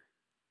pleasure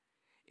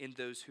in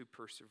those who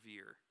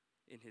persevere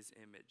in his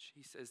image.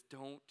 He says,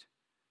 don't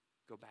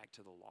go back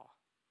to the law.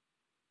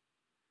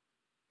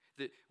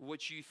 That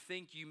what you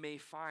think you may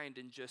find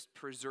in just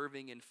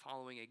preserving and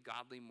following a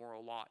godly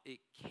moral law, it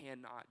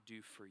cannot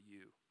do for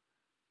you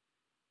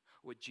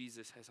what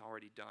Jesus has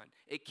already done.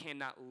 It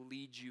cannot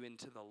lead you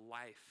into the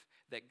life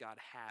that God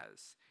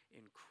has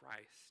in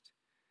Christ.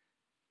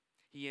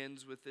 He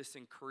ends with this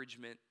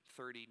encouragement,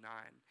 39.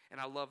 And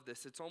I love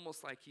this. It's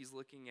almost like he's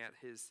looking at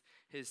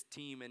his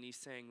team and he's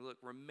saying, look,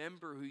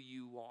 remember who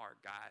you are,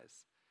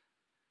 guys.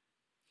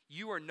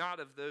 You are not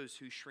of those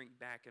who shrink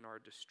back and are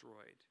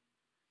destroyed.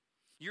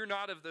 You're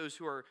not of those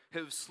who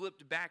have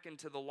slipped back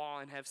into the law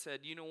and have said,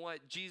 you know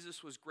what,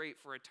 Jesus was great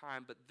for a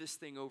time, but this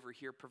thing over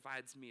here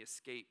provides me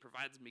escape,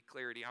 provides me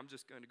clarity. I'm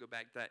just going to go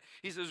back to that.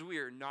 He says we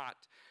are not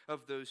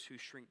of those who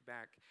shrink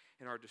back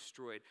and are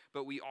destroyed,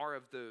 but we are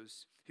of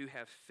those who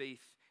have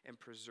faith and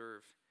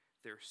preserve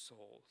their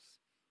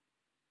souls.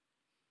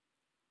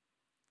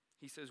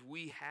 He says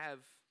we have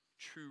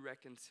true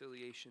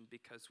reconciliation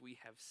because we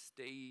have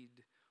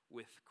stayed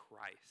with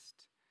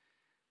Christ.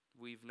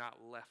 We've not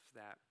left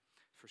that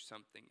for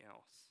something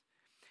else.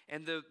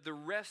 And the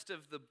rest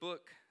of the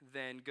book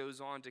then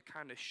goes on to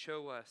kind of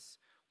show us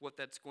what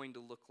that's going to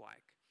look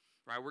like.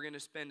 Right? We're going to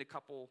spend a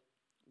couple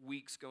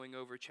weeks going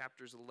over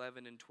chapters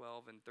 11 and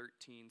 12 and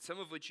 13, some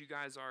of which you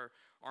guys are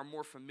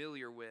more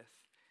familiar with,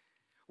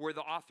 where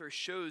the author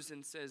shows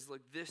and says,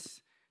 look,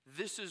 this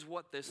is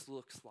what this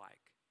looks like.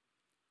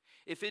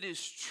 If it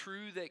is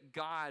true that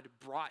God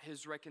brought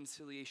his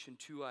reconciliation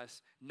to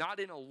us, not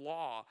in a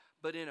law,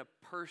 but in a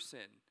person,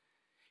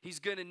 he's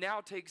going to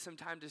now take some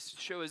time to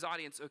show his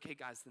audience, okay,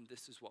 guys, then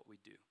this is what we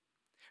do.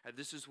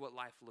 This is what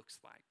life looks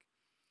like.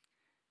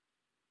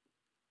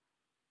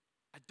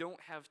 I don't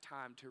have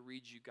time to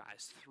read you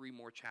guys 3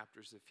 more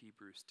chapters of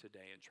Hebrews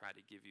today and try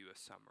to give you a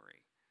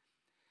summary.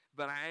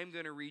 But I am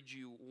going to read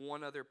you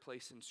one other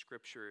place in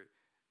Scripture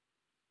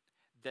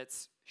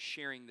that's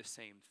sharing the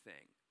same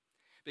thing.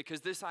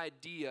 Because this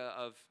idea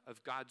of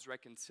God's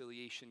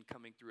reconciliation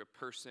coming through a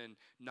person,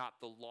 not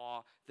the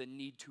law, the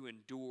need to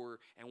endure,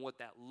 and what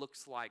that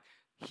looks like,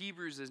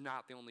 Hebrews is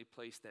not the only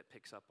place that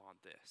picks up on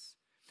this.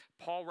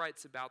 Paul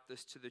writes about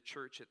this to the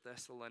church at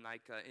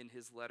Thessalonica in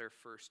his letter,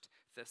 1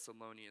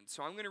 Thessalonians.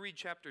 So I'm going to read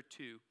chapter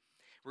 2.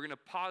 We're going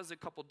to pause a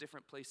couple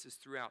different places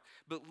throughout.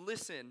 But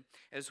listen,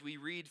 as we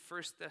read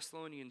 1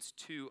 Thessalonians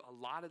 2, a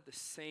lot of the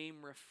same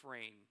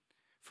refrain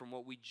from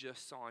what we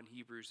just saw in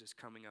Hebrews is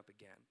coming up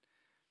again.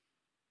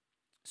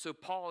 So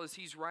Paul, as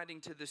he's writing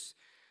to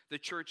the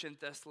church in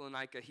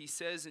Thessalonica, he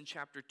says in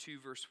chapter 2,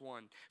 verse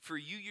 1, "For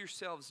you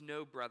yourselves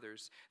know,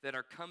 brothers, that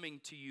our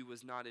coming to you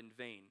was not in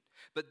vain.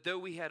 But though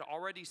we had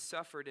already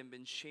suffered and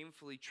been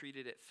shamefully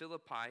treated at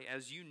Philippi,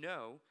 as you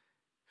know,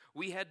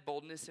 we had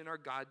boldness in our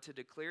God to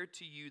declare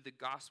to you the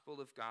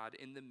gospel of God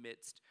in the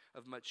midst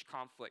of much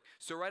conflict."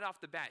 So right off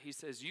the bat, he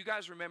says, you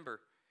guys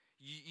remember,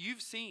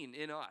 you've seen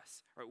in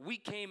us, right, we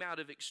came out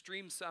of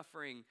extreme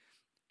suffering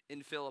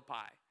in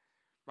Philippi.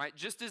 Right?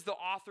 Just as the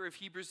author of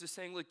Hebrews is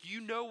saying, look,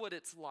 you know what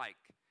it's like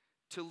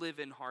to live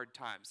in hard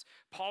times.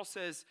 Paul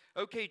says,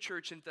 okay,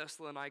 church in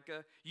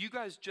Thessalonica, you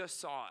guys just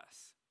saw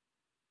us.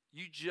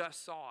 You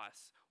just saw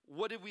us.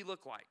 What did we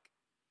look like?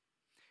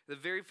 The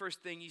very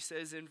first thing he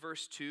says in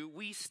verse 2,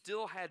 we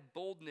still had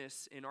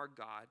boldness in our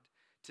God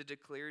to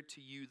declare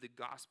to you the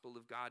gospel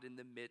of God in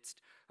the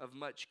midst of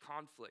much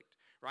conflict.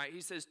 Right?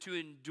 He says to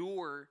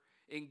endure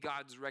in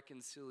God's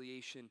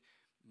reconciliation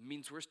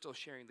means we're still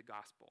sharing the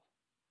gospel.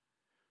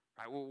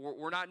 Right?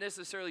 We're not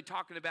necessarily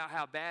talking about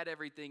how bad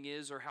everything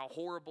is or how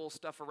horrible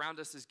stuff around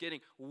us is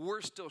getting.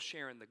 We're still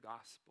sharing the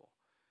gospel.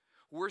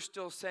 We're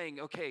still saying,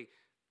 okay,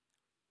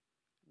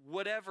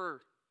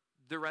 whatever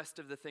the rest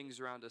of the things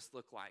around us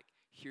look like,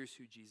 here's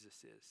who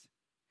Jesus is.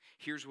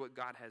 Here's what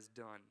God has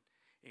done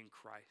in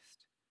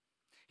Christ.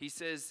 He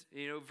says,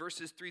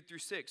 verses 3 through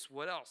 6,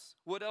 what else?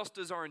 What else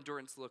does our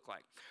endurance look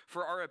like?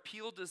 For our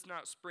appeal does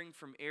not spring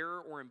from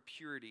error or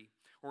impurity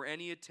or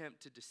any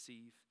attempt to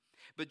deceive.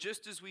 But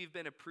just as we've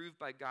been approved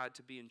by God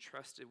to be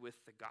entrusted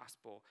with the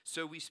gospel,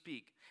 so we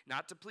speak,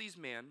 not to please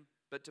man,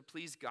 but to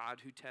please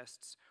God who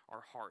tests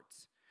our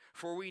hearts.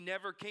 For we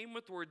never came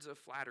with words of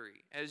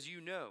flattery, as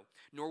you know,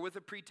 nor with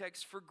a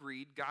pretext for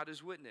greed, God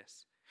is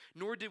witness.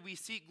 Nor did we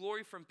seek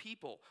glory from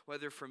people,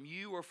 whether from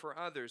you or for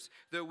others,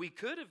 though we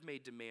could have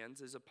made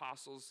demands as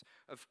apostles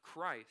of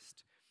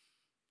Christ.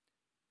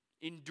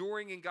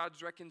 Enduring in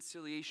God's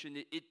reconciliation,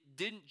 it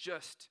didn't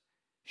just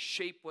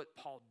shape what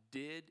Paul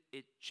did,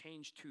 it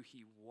changed who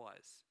he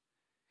was.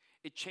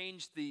 It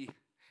changed the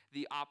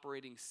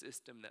operating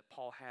system that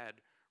Paul had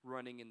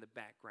running in the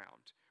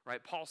background.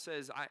 Right? Paul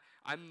says,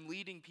 I'm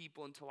leading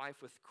people into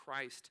life with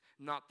Christ,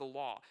 not the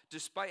law.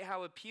 Despite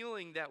how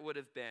appealing that would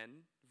have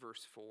been,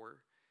 verse 4,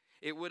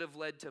 it would have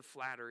led to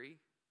flattery,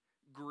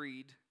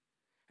 greed,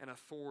 and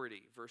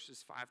authority,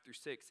 verses 5 through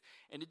 6.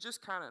 And it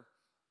just kind of,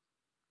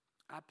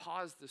 I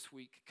paused this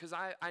week because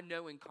I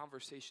know in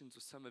conversations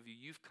with some of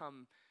you,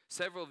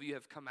 several of you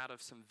have come out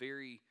of some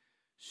very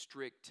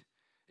strict,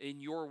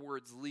 in your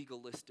words,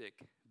 legalistic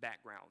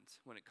backgrounds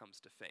when it comes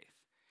to faith.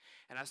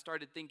 And I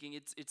started thinking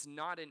it's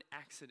not an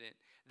accident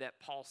that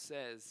Paul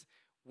says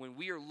when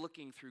we are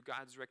looking through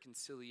God's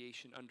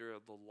reconciliation under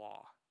the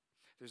law,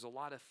 there's a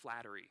lot of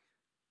flattery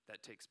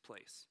that takes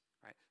place.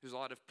 Right? There's a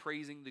lot of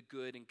praising the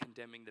good and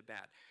condemning the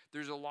bad.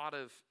 There's a lot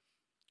of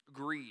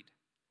greed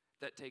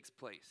that takes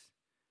place.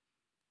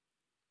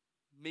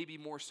 Maybe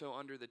more so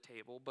under the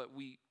table, but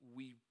we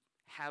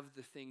have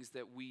the things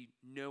that we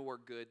know are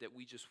good that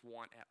we just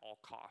want at all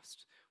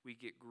costs. We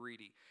get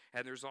greedy.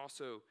 And there's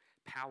also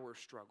power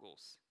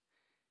struggles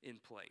in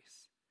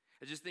place.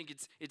 I just think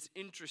it's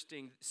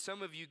interesting.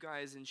 Some of you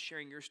guys, in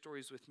sharing your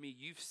stories with me,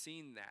 you've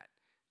seen that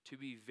to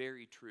be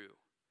very true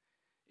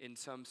in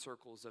some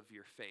circles of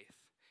your faith.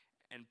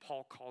 And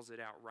Paul calls it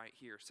out right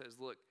here. Says,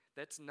 look,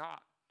 that's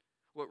not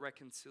what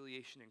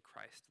reconciliation in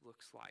Christ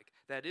looks like.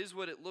 That is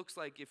what it looks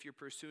like if you're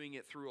pursuing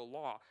it through a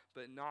law,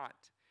 but not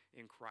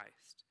in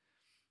Christ.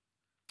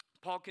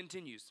 Paul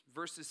continues,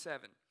 verses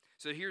 7.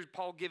 So here's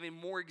Paul giving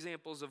more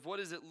examples of what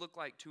does it look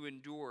like to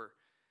endure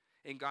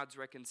in God's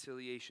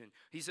reconciliation.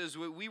 He says,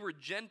 we were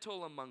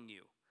gentle among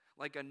you,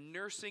 like a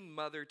nursing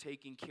mother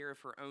taking care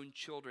of her own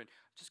children.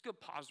 Just go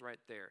pause right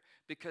there,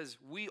 because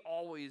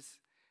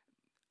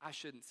I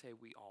shouldn't say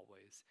we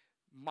always.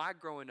 My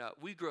growing up,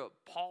 we grew up,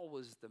 Paul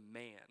was the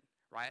man,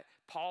 right?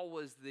 Paul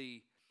was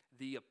the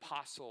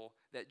apostle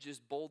that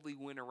just boldly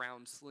went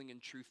around slinging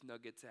truth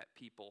nuggets at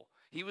people.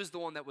 He was the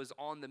one that was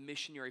on the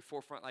missionary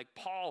forefront. Like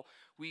Paul,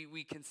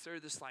 we consider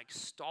this like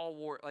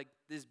stalwart, like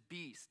this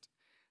beast,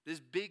 this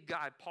big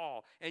guy,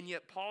 Paul. And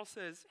yet Paul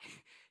says,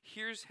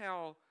 here's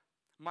how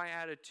my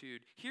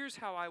attitude, here's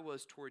how I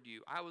was toward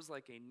you. I was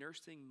like a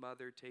nursing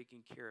mother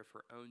taking care of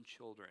her own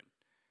children.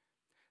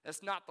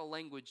 That's not the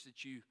language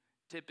that you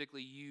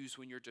typically use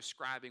when you're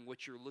describing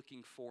what you're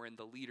looking for in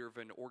the leader of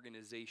an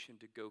organization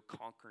to go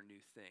conquer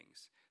new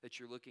things. That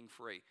you're looking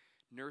for a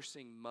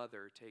nursing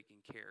mother taking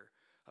care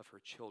of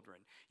her children.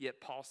 Yet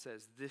Paul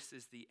says, this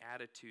is the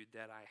attitude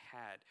that I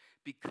had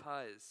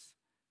because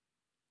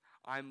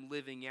I'm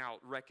living out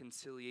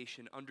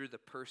reconciliation under the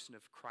person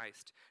of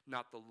Christ,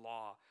 not the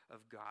law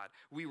of God.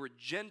 We were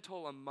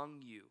gentle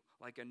among you,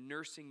 like a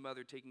nursing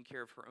mother taking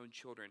care of her own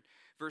children.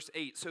 Verse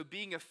 8, so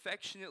being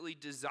affectionately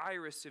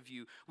desirous of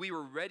you, we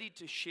were ready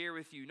to share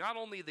with you not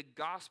only the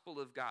gospel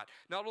of God,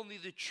 not only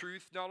the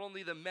truth, not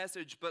only the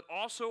message, but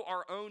also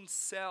our own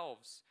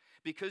selves,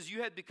 because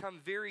you had become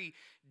very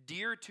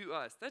dear to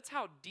us. That's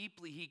how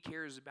deeply he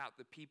cares about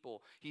the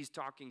people he's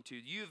talking to.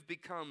 You've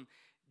become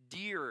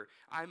dear.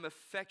 I'm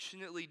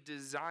affectionately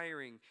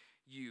desiring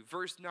you.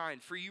 Verse 9,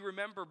 for you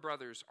remember,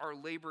 brothers, our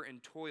labor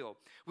and toil.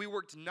 We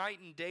worked night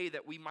and day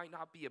that we might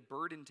not be a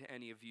burden to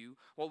any of you,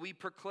 while we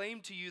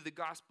proclaim to you the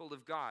gospel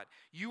of God.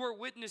 You are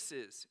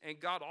witnesses, and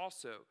God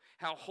also,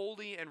 how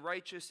holy and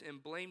righteous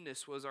and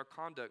blameless was our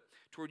conduct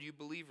toward you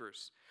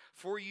believers.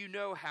 For you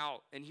know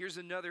how, and here's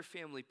another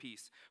family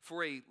piece,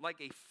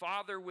 like a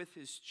father with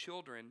his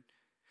children,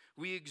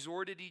 we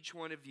exhorted each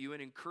one of you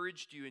and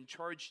encouraged you and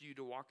charged you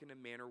to walk in a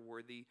manner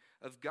worthy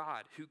of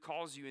God, who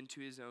calls you into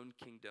his own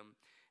kingdom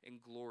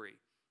and glory.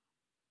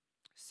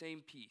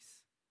 Same piece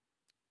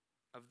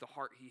of the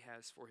heart he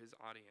has for his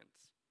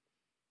audience.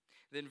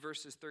 Then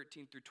verses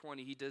 13 through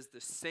 20, he does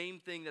the same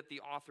thing that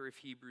the author of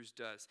Hebrews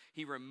does.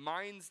 He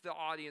reminds the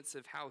audience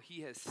of how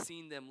he has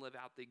seen them live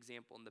out the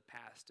example in the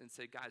past and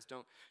said, guys,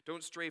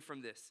 don't stray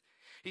from this.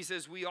 He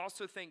says, we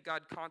also thank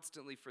God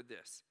constantly for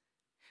this,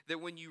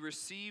 that when you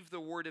received the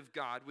word of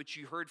God, which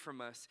you heard from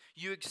us,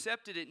 you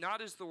accepted it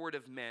not as the word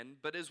of men,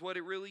 but as what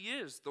it really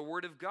is, the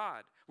word of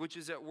God, which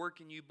is at work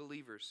in you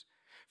believers.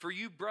 For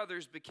you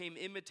brothers became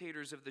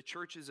imitators of the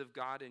churches of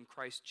God in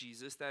Christ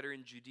Jesus that are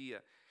in Judea.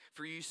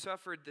 For you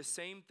suffered the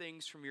same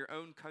things from your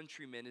own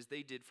countrymen as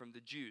they did from the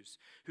Jews,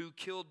 who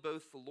killed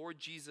both the Lord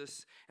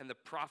Jesus and the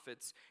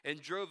prophets,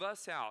 and drove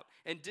us out,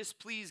 and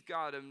displeased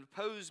God, and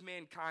opposed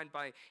mankind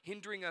by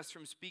hindering us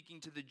from speaking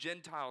to the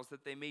Gentiles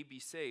that they may be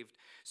saved,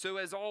 so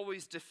as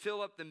always to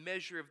fill up the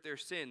measure of their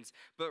sins.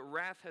 But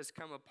wrath has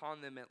come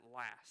upon them at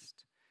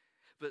last.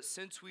 But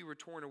since we were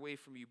torn away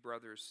from you,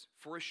 brothers,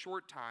 for a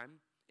short time,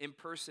 in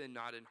person,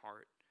 not in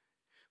heart,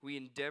 we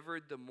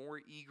endeavored the more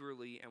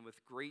eagerly and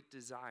with great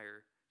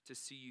desire to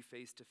see you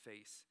face to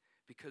face,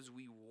 because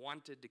we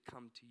wanted to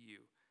come to you,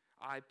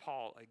 I,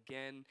 Paul,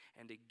 again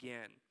and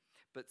again,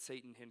 but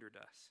Satan hindered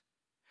us.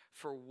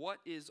 For what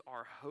is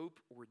our hope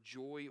or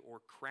joy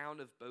or crown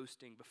of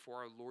boasting before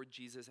our Lord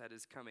Jesus at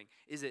his coming?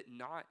 Is it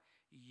not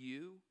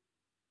you?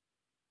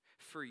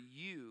 For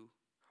you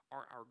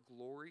are our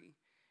glory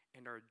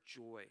and our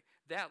joy.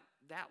 That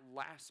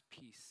last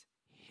piece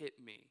hit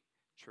me,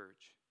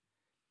 church.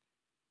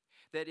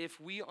 That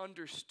if we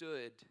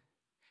understood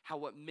how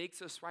what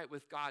makes us right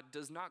with God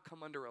does not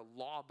come under a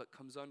law, but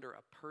comes under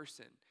a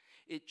person,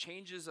 it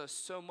changes us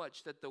so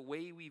much that the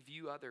way we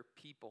view other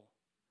people,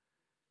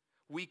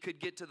 we could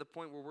get to the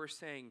point where we're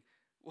saying,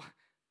 well,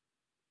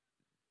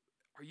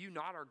 are you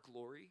not our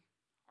glory?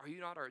 Are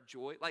you not our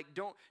joy? Like,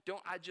 don't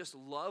I just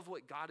love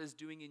what God is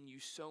doing in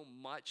you so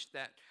much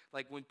that,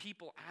 like, when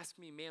people ask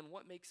me, man,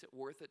 what makes it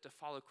worth it to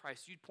follow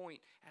Christ? You'd point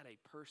at a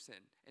person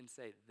and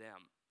say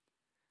them.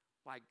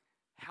 Like,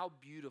 how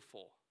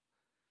beautiful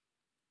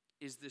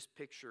is this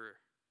picture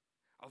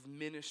of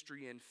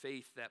ministry and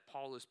faith that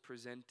Paul is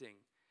presenting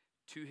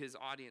to his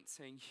audience,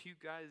 saying, you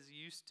guys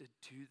used to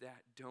do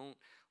that. Don't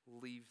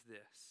leave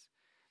this.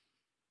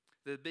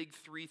 The big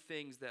three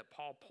things that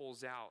Paul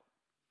pulls out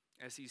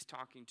as he's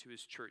talking to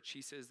his church.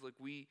 He says, look,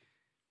 we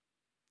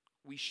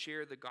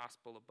share the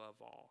gospel above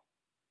all.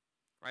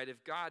 Right?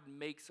 If God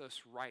makes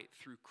us right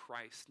through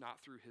Christ,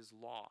 not through his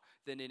law,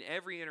 then in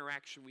every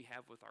interaction we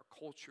have with our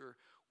culture,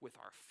 with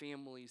our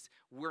families,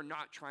 we're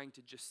not trying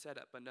to just set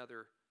up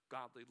another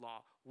godly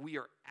law. We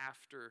are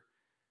after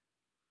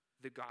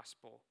the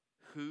gospel.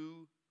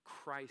 Who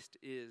Christ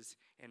is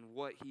and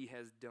what he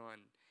has done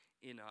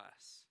in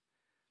us.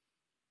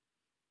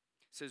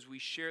 It says we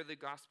share the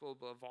gospel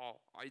above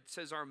all. It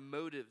says our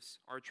motives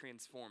are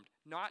transformed.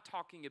 Not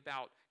talking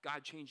about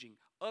God changing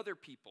other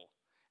people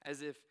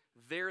as if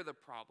they're the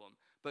problem,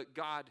 but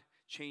God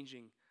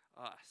changing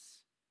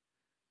us.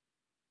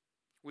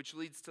 Which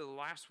leads to the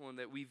last one,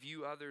 that we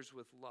view others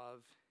with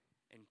love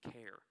and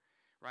care,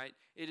 right?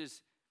 It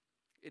is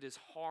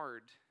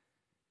hard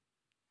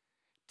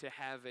to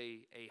have a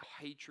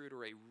hatred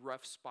or a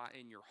rough spot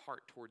in your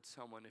heart towards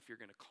someone if you're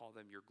going to call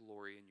them your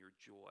glory and your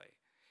joy.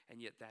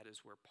 And yet that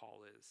is where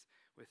Paul is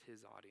with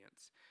his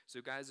audience.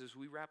 So guys, as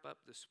we wrap up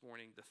this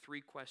morning, the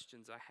three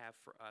questions I have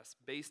for us,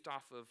 based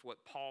off of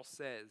what Paul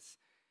says,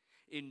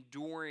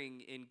 enduring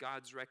in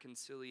God's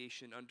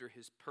reconciliation under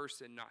his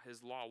person, not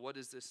his law, what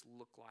does this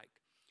look like?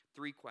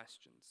 Three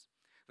questions.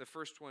 The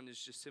first one is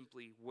just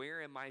simply,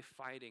 where am I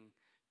fighting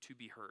to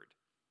be heard?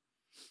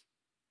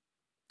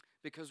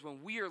 Because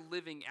when we are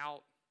living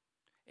out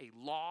a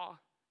law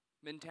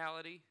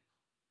mentality,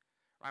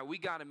 right, we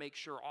got to make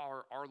sure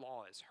our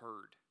law is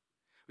heard.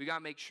 We got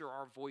to make sure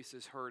our voice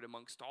is heard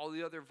amongst all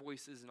the other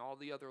voices and all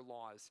the other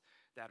laws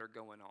that are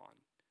going on.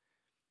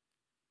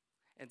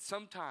 And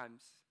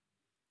sometimes,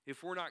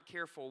 if we're not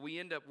careful, we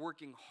end up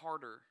working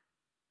harder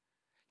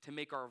to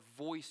make our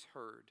voice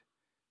heard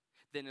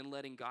than in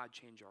letting God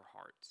change our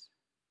hearts.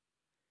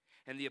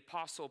 And the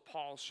Apostle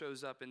Paul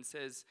shows up and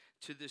says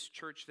to this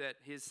church that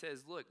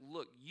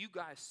look, you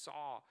guys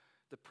saw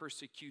the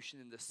persecution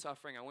and the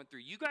suffering I went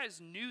through. You guys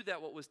knew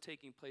that what was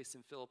taking place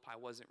in Philippi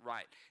wasn't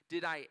right.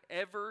 Did I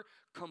ever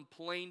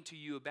complain to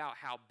you about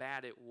how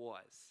bad it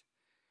was?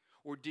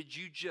 Or did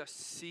you just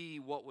see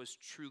what was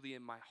truly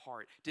in my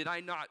heart? Did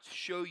I not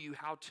show you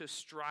how to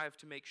strive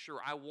to make sure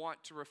I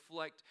want to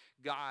reflect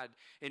God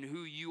and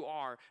who you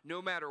are,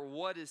 no matter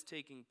what is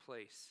taking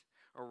place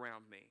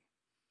around me?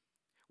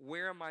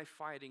 Where am I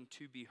fighting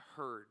to be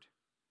heard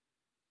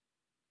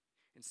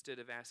instead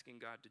of asking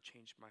God to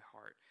change my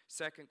heart?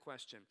 Second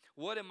question,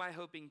 what am I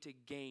hoping to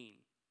gain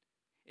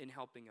in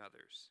helping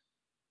others?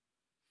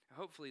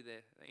 Hopefully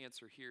the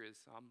answer here is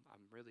I'm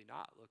really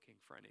not looking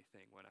for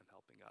anything when I'm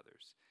helping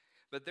others.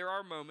 But there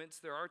are moments,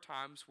 there are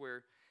times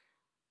where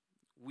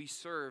we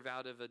serve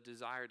out of a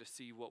desire to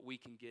see what we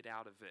can get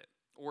out of it.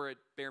 Or at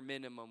bare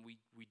minimum,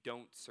 we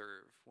don't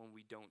serve when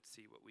we don't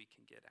see what we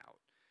can get out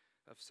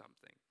of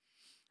something.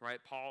 Right?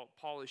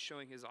 Paul is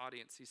showing his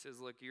audience. He says,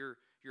 look, your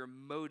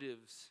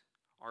motives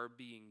are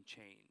being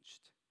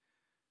changed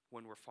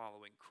when we're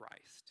following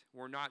Christ.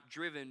 We're not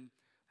driven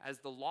as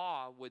the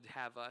law would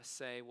have us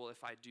say, well,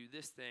 if I do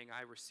this thing,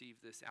 I receive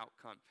this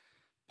outcome.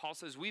 Paul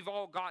says we've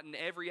all gotten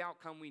every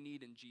outcome we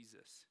need in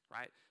Jesus,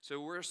 right?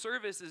 So our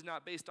service is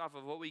not based off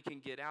of what we can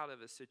get out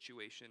of a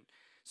situation.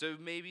 So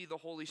maybe the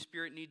Holy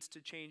Spirit needs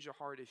to change a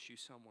heart issue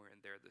somewhere in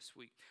there this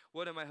week.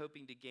 What am I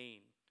hoping to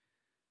gain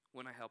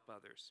when I help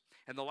others?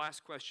 And the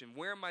last question,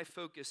 where am I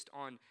focused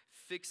on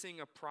fixing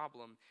a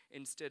problem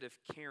instead of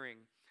caring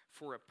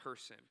for a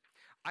person?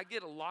 I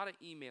get a lot of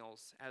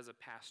emails as a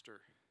pastor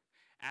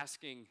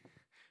asking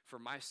for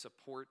my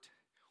support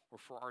or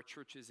for our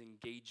church's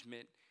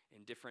engagement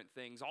in different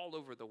things all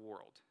over the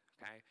world,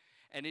 okay?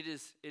 And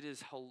it's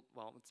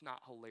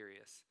not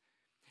hilarious.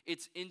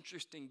 It's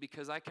interesting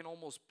because I can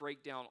almost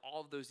break down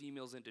all of those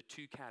emails into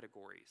two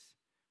categories,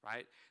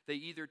 right? They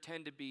either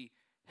tend to be,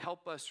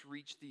 help us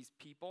reach these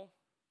people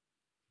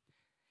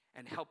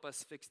and help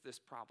us fix this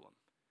problem.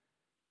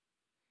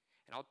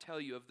 And I'll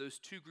tell you, of those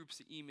two groups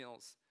of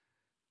emails,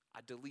 I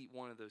delete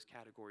one of those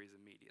categories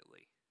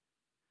immediately.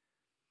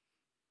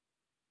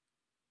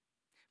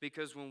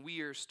 Because when we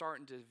are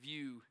starting to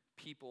view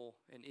people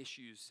and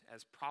issues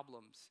as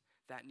problems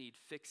that need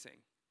fixing,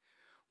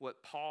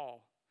 what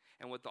Paul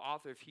and what the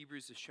author of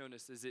Hebrews has shown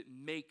us is it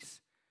makes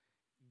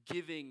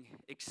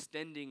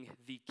extending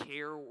the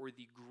care or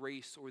the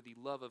grace or the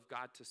love of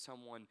God to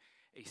someone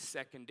a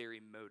secondary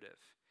motive.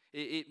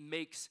 It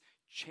makes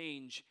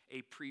change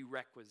a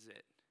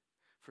prerequisite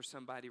for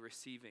somebody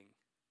receiving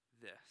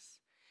this.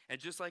 And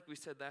just like we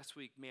said last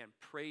week, man,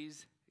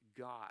 praise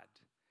God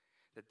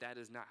that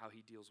is not how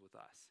he deals with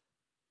us.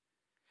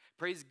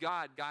 Praise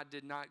God, God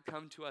did not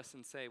come to us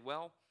and say,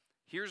 well,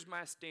 here's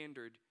my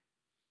standard.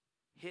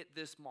 Hit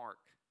this mark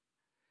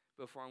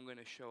before I'm going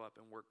to show up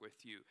and work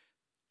with you.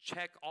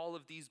 Check all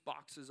of these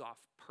boxes off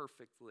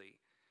perfectly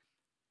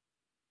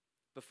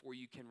before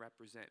you can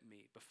represent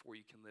me, before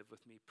you can live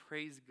with me.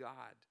 Praise God,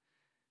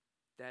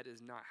 that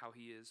is not how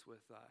he is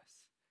with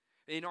us.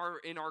 In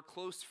our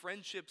close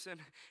friendships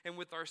and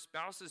with our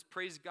spouses,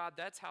 praise God,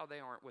 that's how they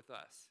aren't with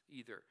us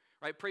either.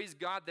 Right? Praise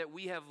God that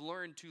we have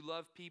learned to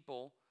love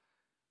people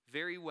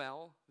very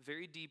well,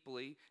 very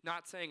deeply,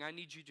 not saying I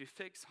need you to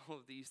fix all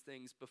of these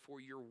things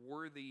before you're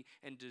worthy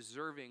and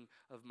deserving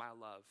of my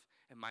love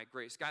and my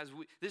grace. Guys,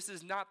 this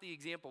is not the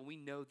example. We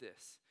know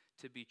this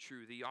to be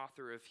true. The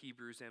author of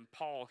Hebrews and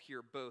Paul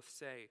here both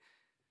say,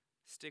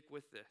 stick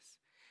with this.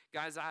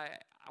 Guys, I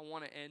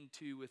want to end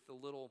too with a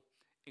little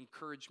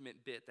encouragement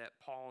bit that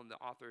Paul and the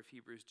author of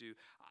Hebrews do.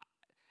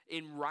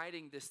 In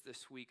writing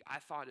this week, I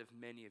thought of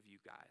many of you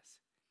guys.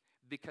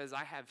 because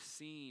I have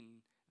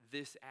seen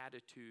this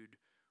attitude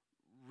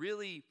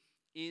really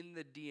in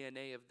the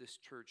DNA of this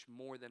church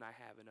more than I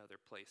have in other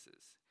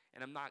places.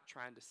 And I'm not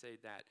trying to say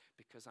that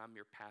because I'm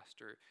your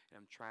pastor and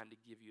I'm trying to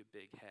give you a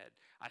big head.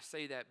 I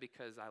say that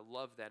because I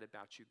love that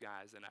about you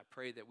guys, and I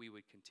pray that we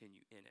would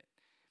continue in it.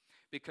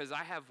 Because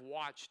I have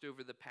watched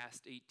over the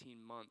past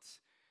 18 months,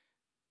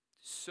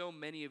 so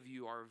many of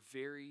you are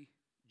very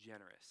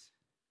generous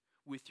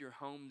with your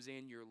homes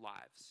and your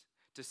lives.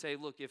 To say,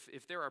 look,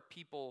 if there are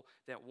people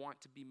that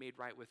want to be made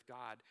right with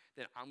God,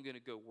 then I'm going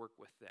to go work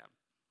with them.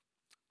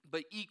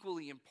 But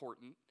equally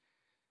important,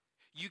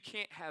 you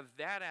can't have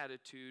that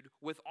attitude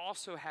with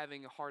also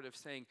having a heart of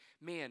saying,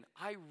 man,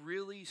 I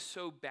really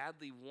so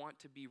badly want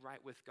to be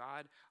right with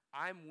God,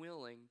 I'm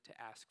willing to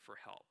ask for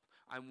help.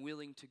 I'm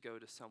willing to go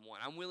to someone.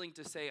 I'm willing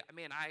to say,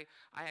 man, I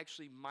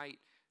actually might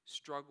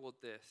struggle with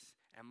this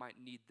and might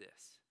need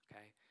this,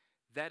 okay?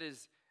 That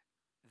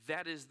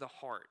is the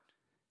heart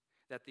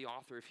that the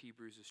author of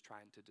Hebrews is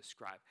trying to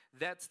describe.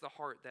 That's the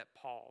heart that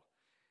Paul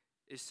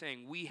is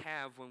saying we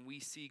have when we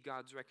see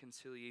God's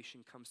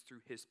reconciliation comes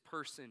through his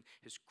person,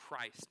 his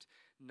Christ,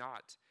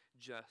 not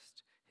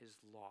just his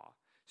law.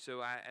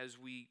 So as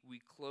we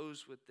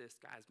close with this,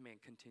 guys, man,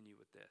 continue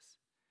with this.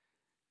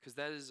 Because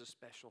that is a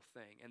special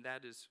thing. And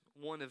that is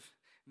one of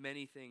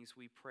many things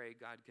we pray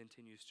God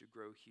continues to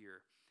grow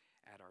here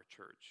at our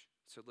church.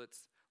 So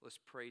let's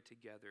pray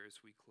together as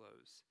we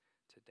close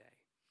today.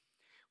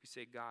 We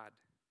say, God,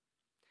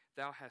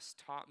 thou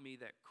hast taught me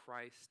that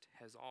Christ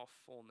has all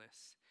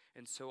fullness,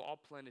 and so all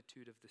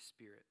plenitude of the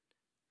Spirit.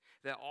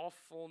 That all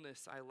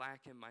fullness I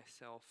lack in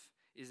myself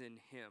is in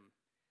him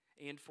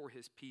and for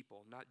his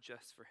people, not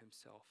just for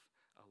himself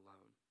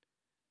alone.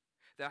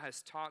 Thou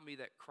hast taught me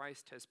that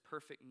Christ has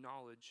perfect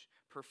knowledge,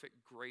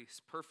 perfect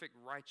grace, perfect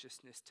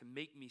righteousness to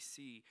make me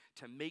see,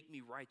 to make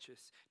me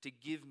righteous, to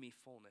give me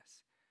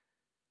fullness.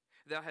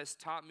 Thou hast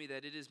taught me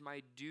that it is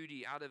my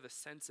duty out of a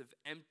sense of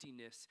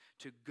emptiness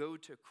to go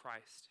to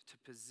Christ, to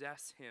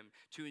possess him,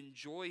 to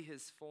enjoy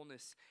his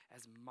fullness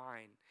as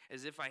mine,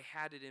 as if I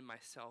had it in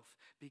myself,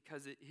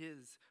 because it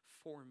is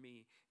for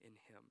me in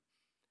him.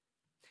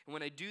 And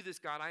when I do this,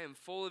 God, I am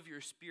full of your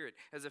Spirit,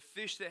 as a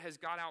fish that has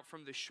got out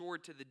from the shore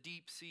to the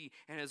deep sea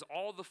and has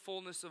all the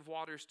fullness of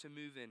waters to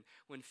move in.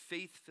 When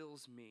faith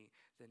fills me,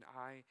 then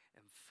I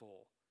am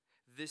full.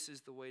 This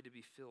is the way to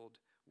be filled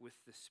with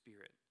the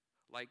Spirit.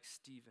 Like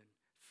Stephen,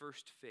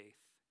 first faith,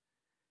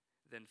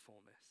 then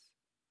fullness.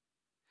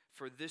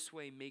 For this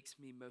way makes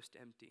me most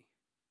empty,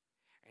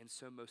 and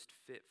so most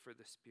fit for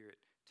the Spirit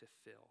to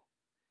fill.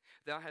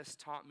 Thou hast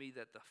taught me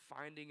that the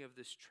finding of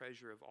this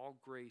treasure of all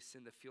grace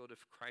in the field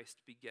of Christ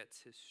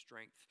begets his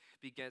strength,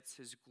 begets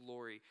his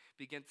glory,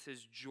 begets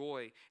his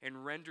joy,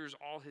 and renders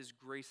all his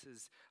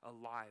graces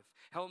alive.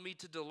 Help me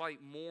to delight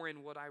more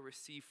in what I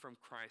receive from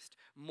Christ,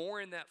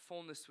 more in that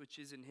fullness which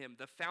is in him,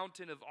 the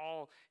fountain of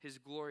all his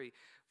glory.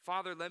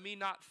 Father, let me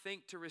not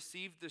think to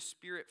receive the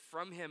Spirit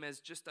from him as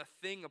just a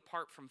thing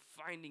apart from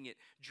finding it,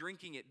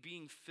 drinking it,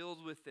 being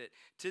filled with it.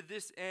 To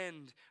this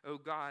end, O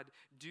God,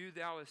 do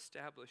thou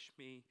establish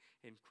me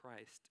in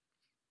Christ.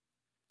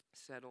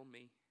 Settle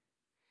me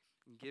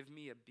and give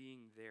me a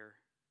being there.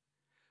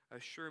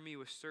 Assure me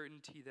with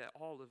certainty that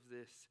all of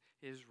this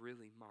is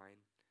really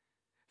mine.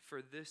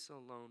 For this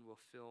alone will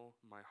fill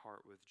my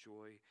heart with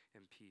joy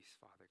and peace,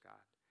 Father God.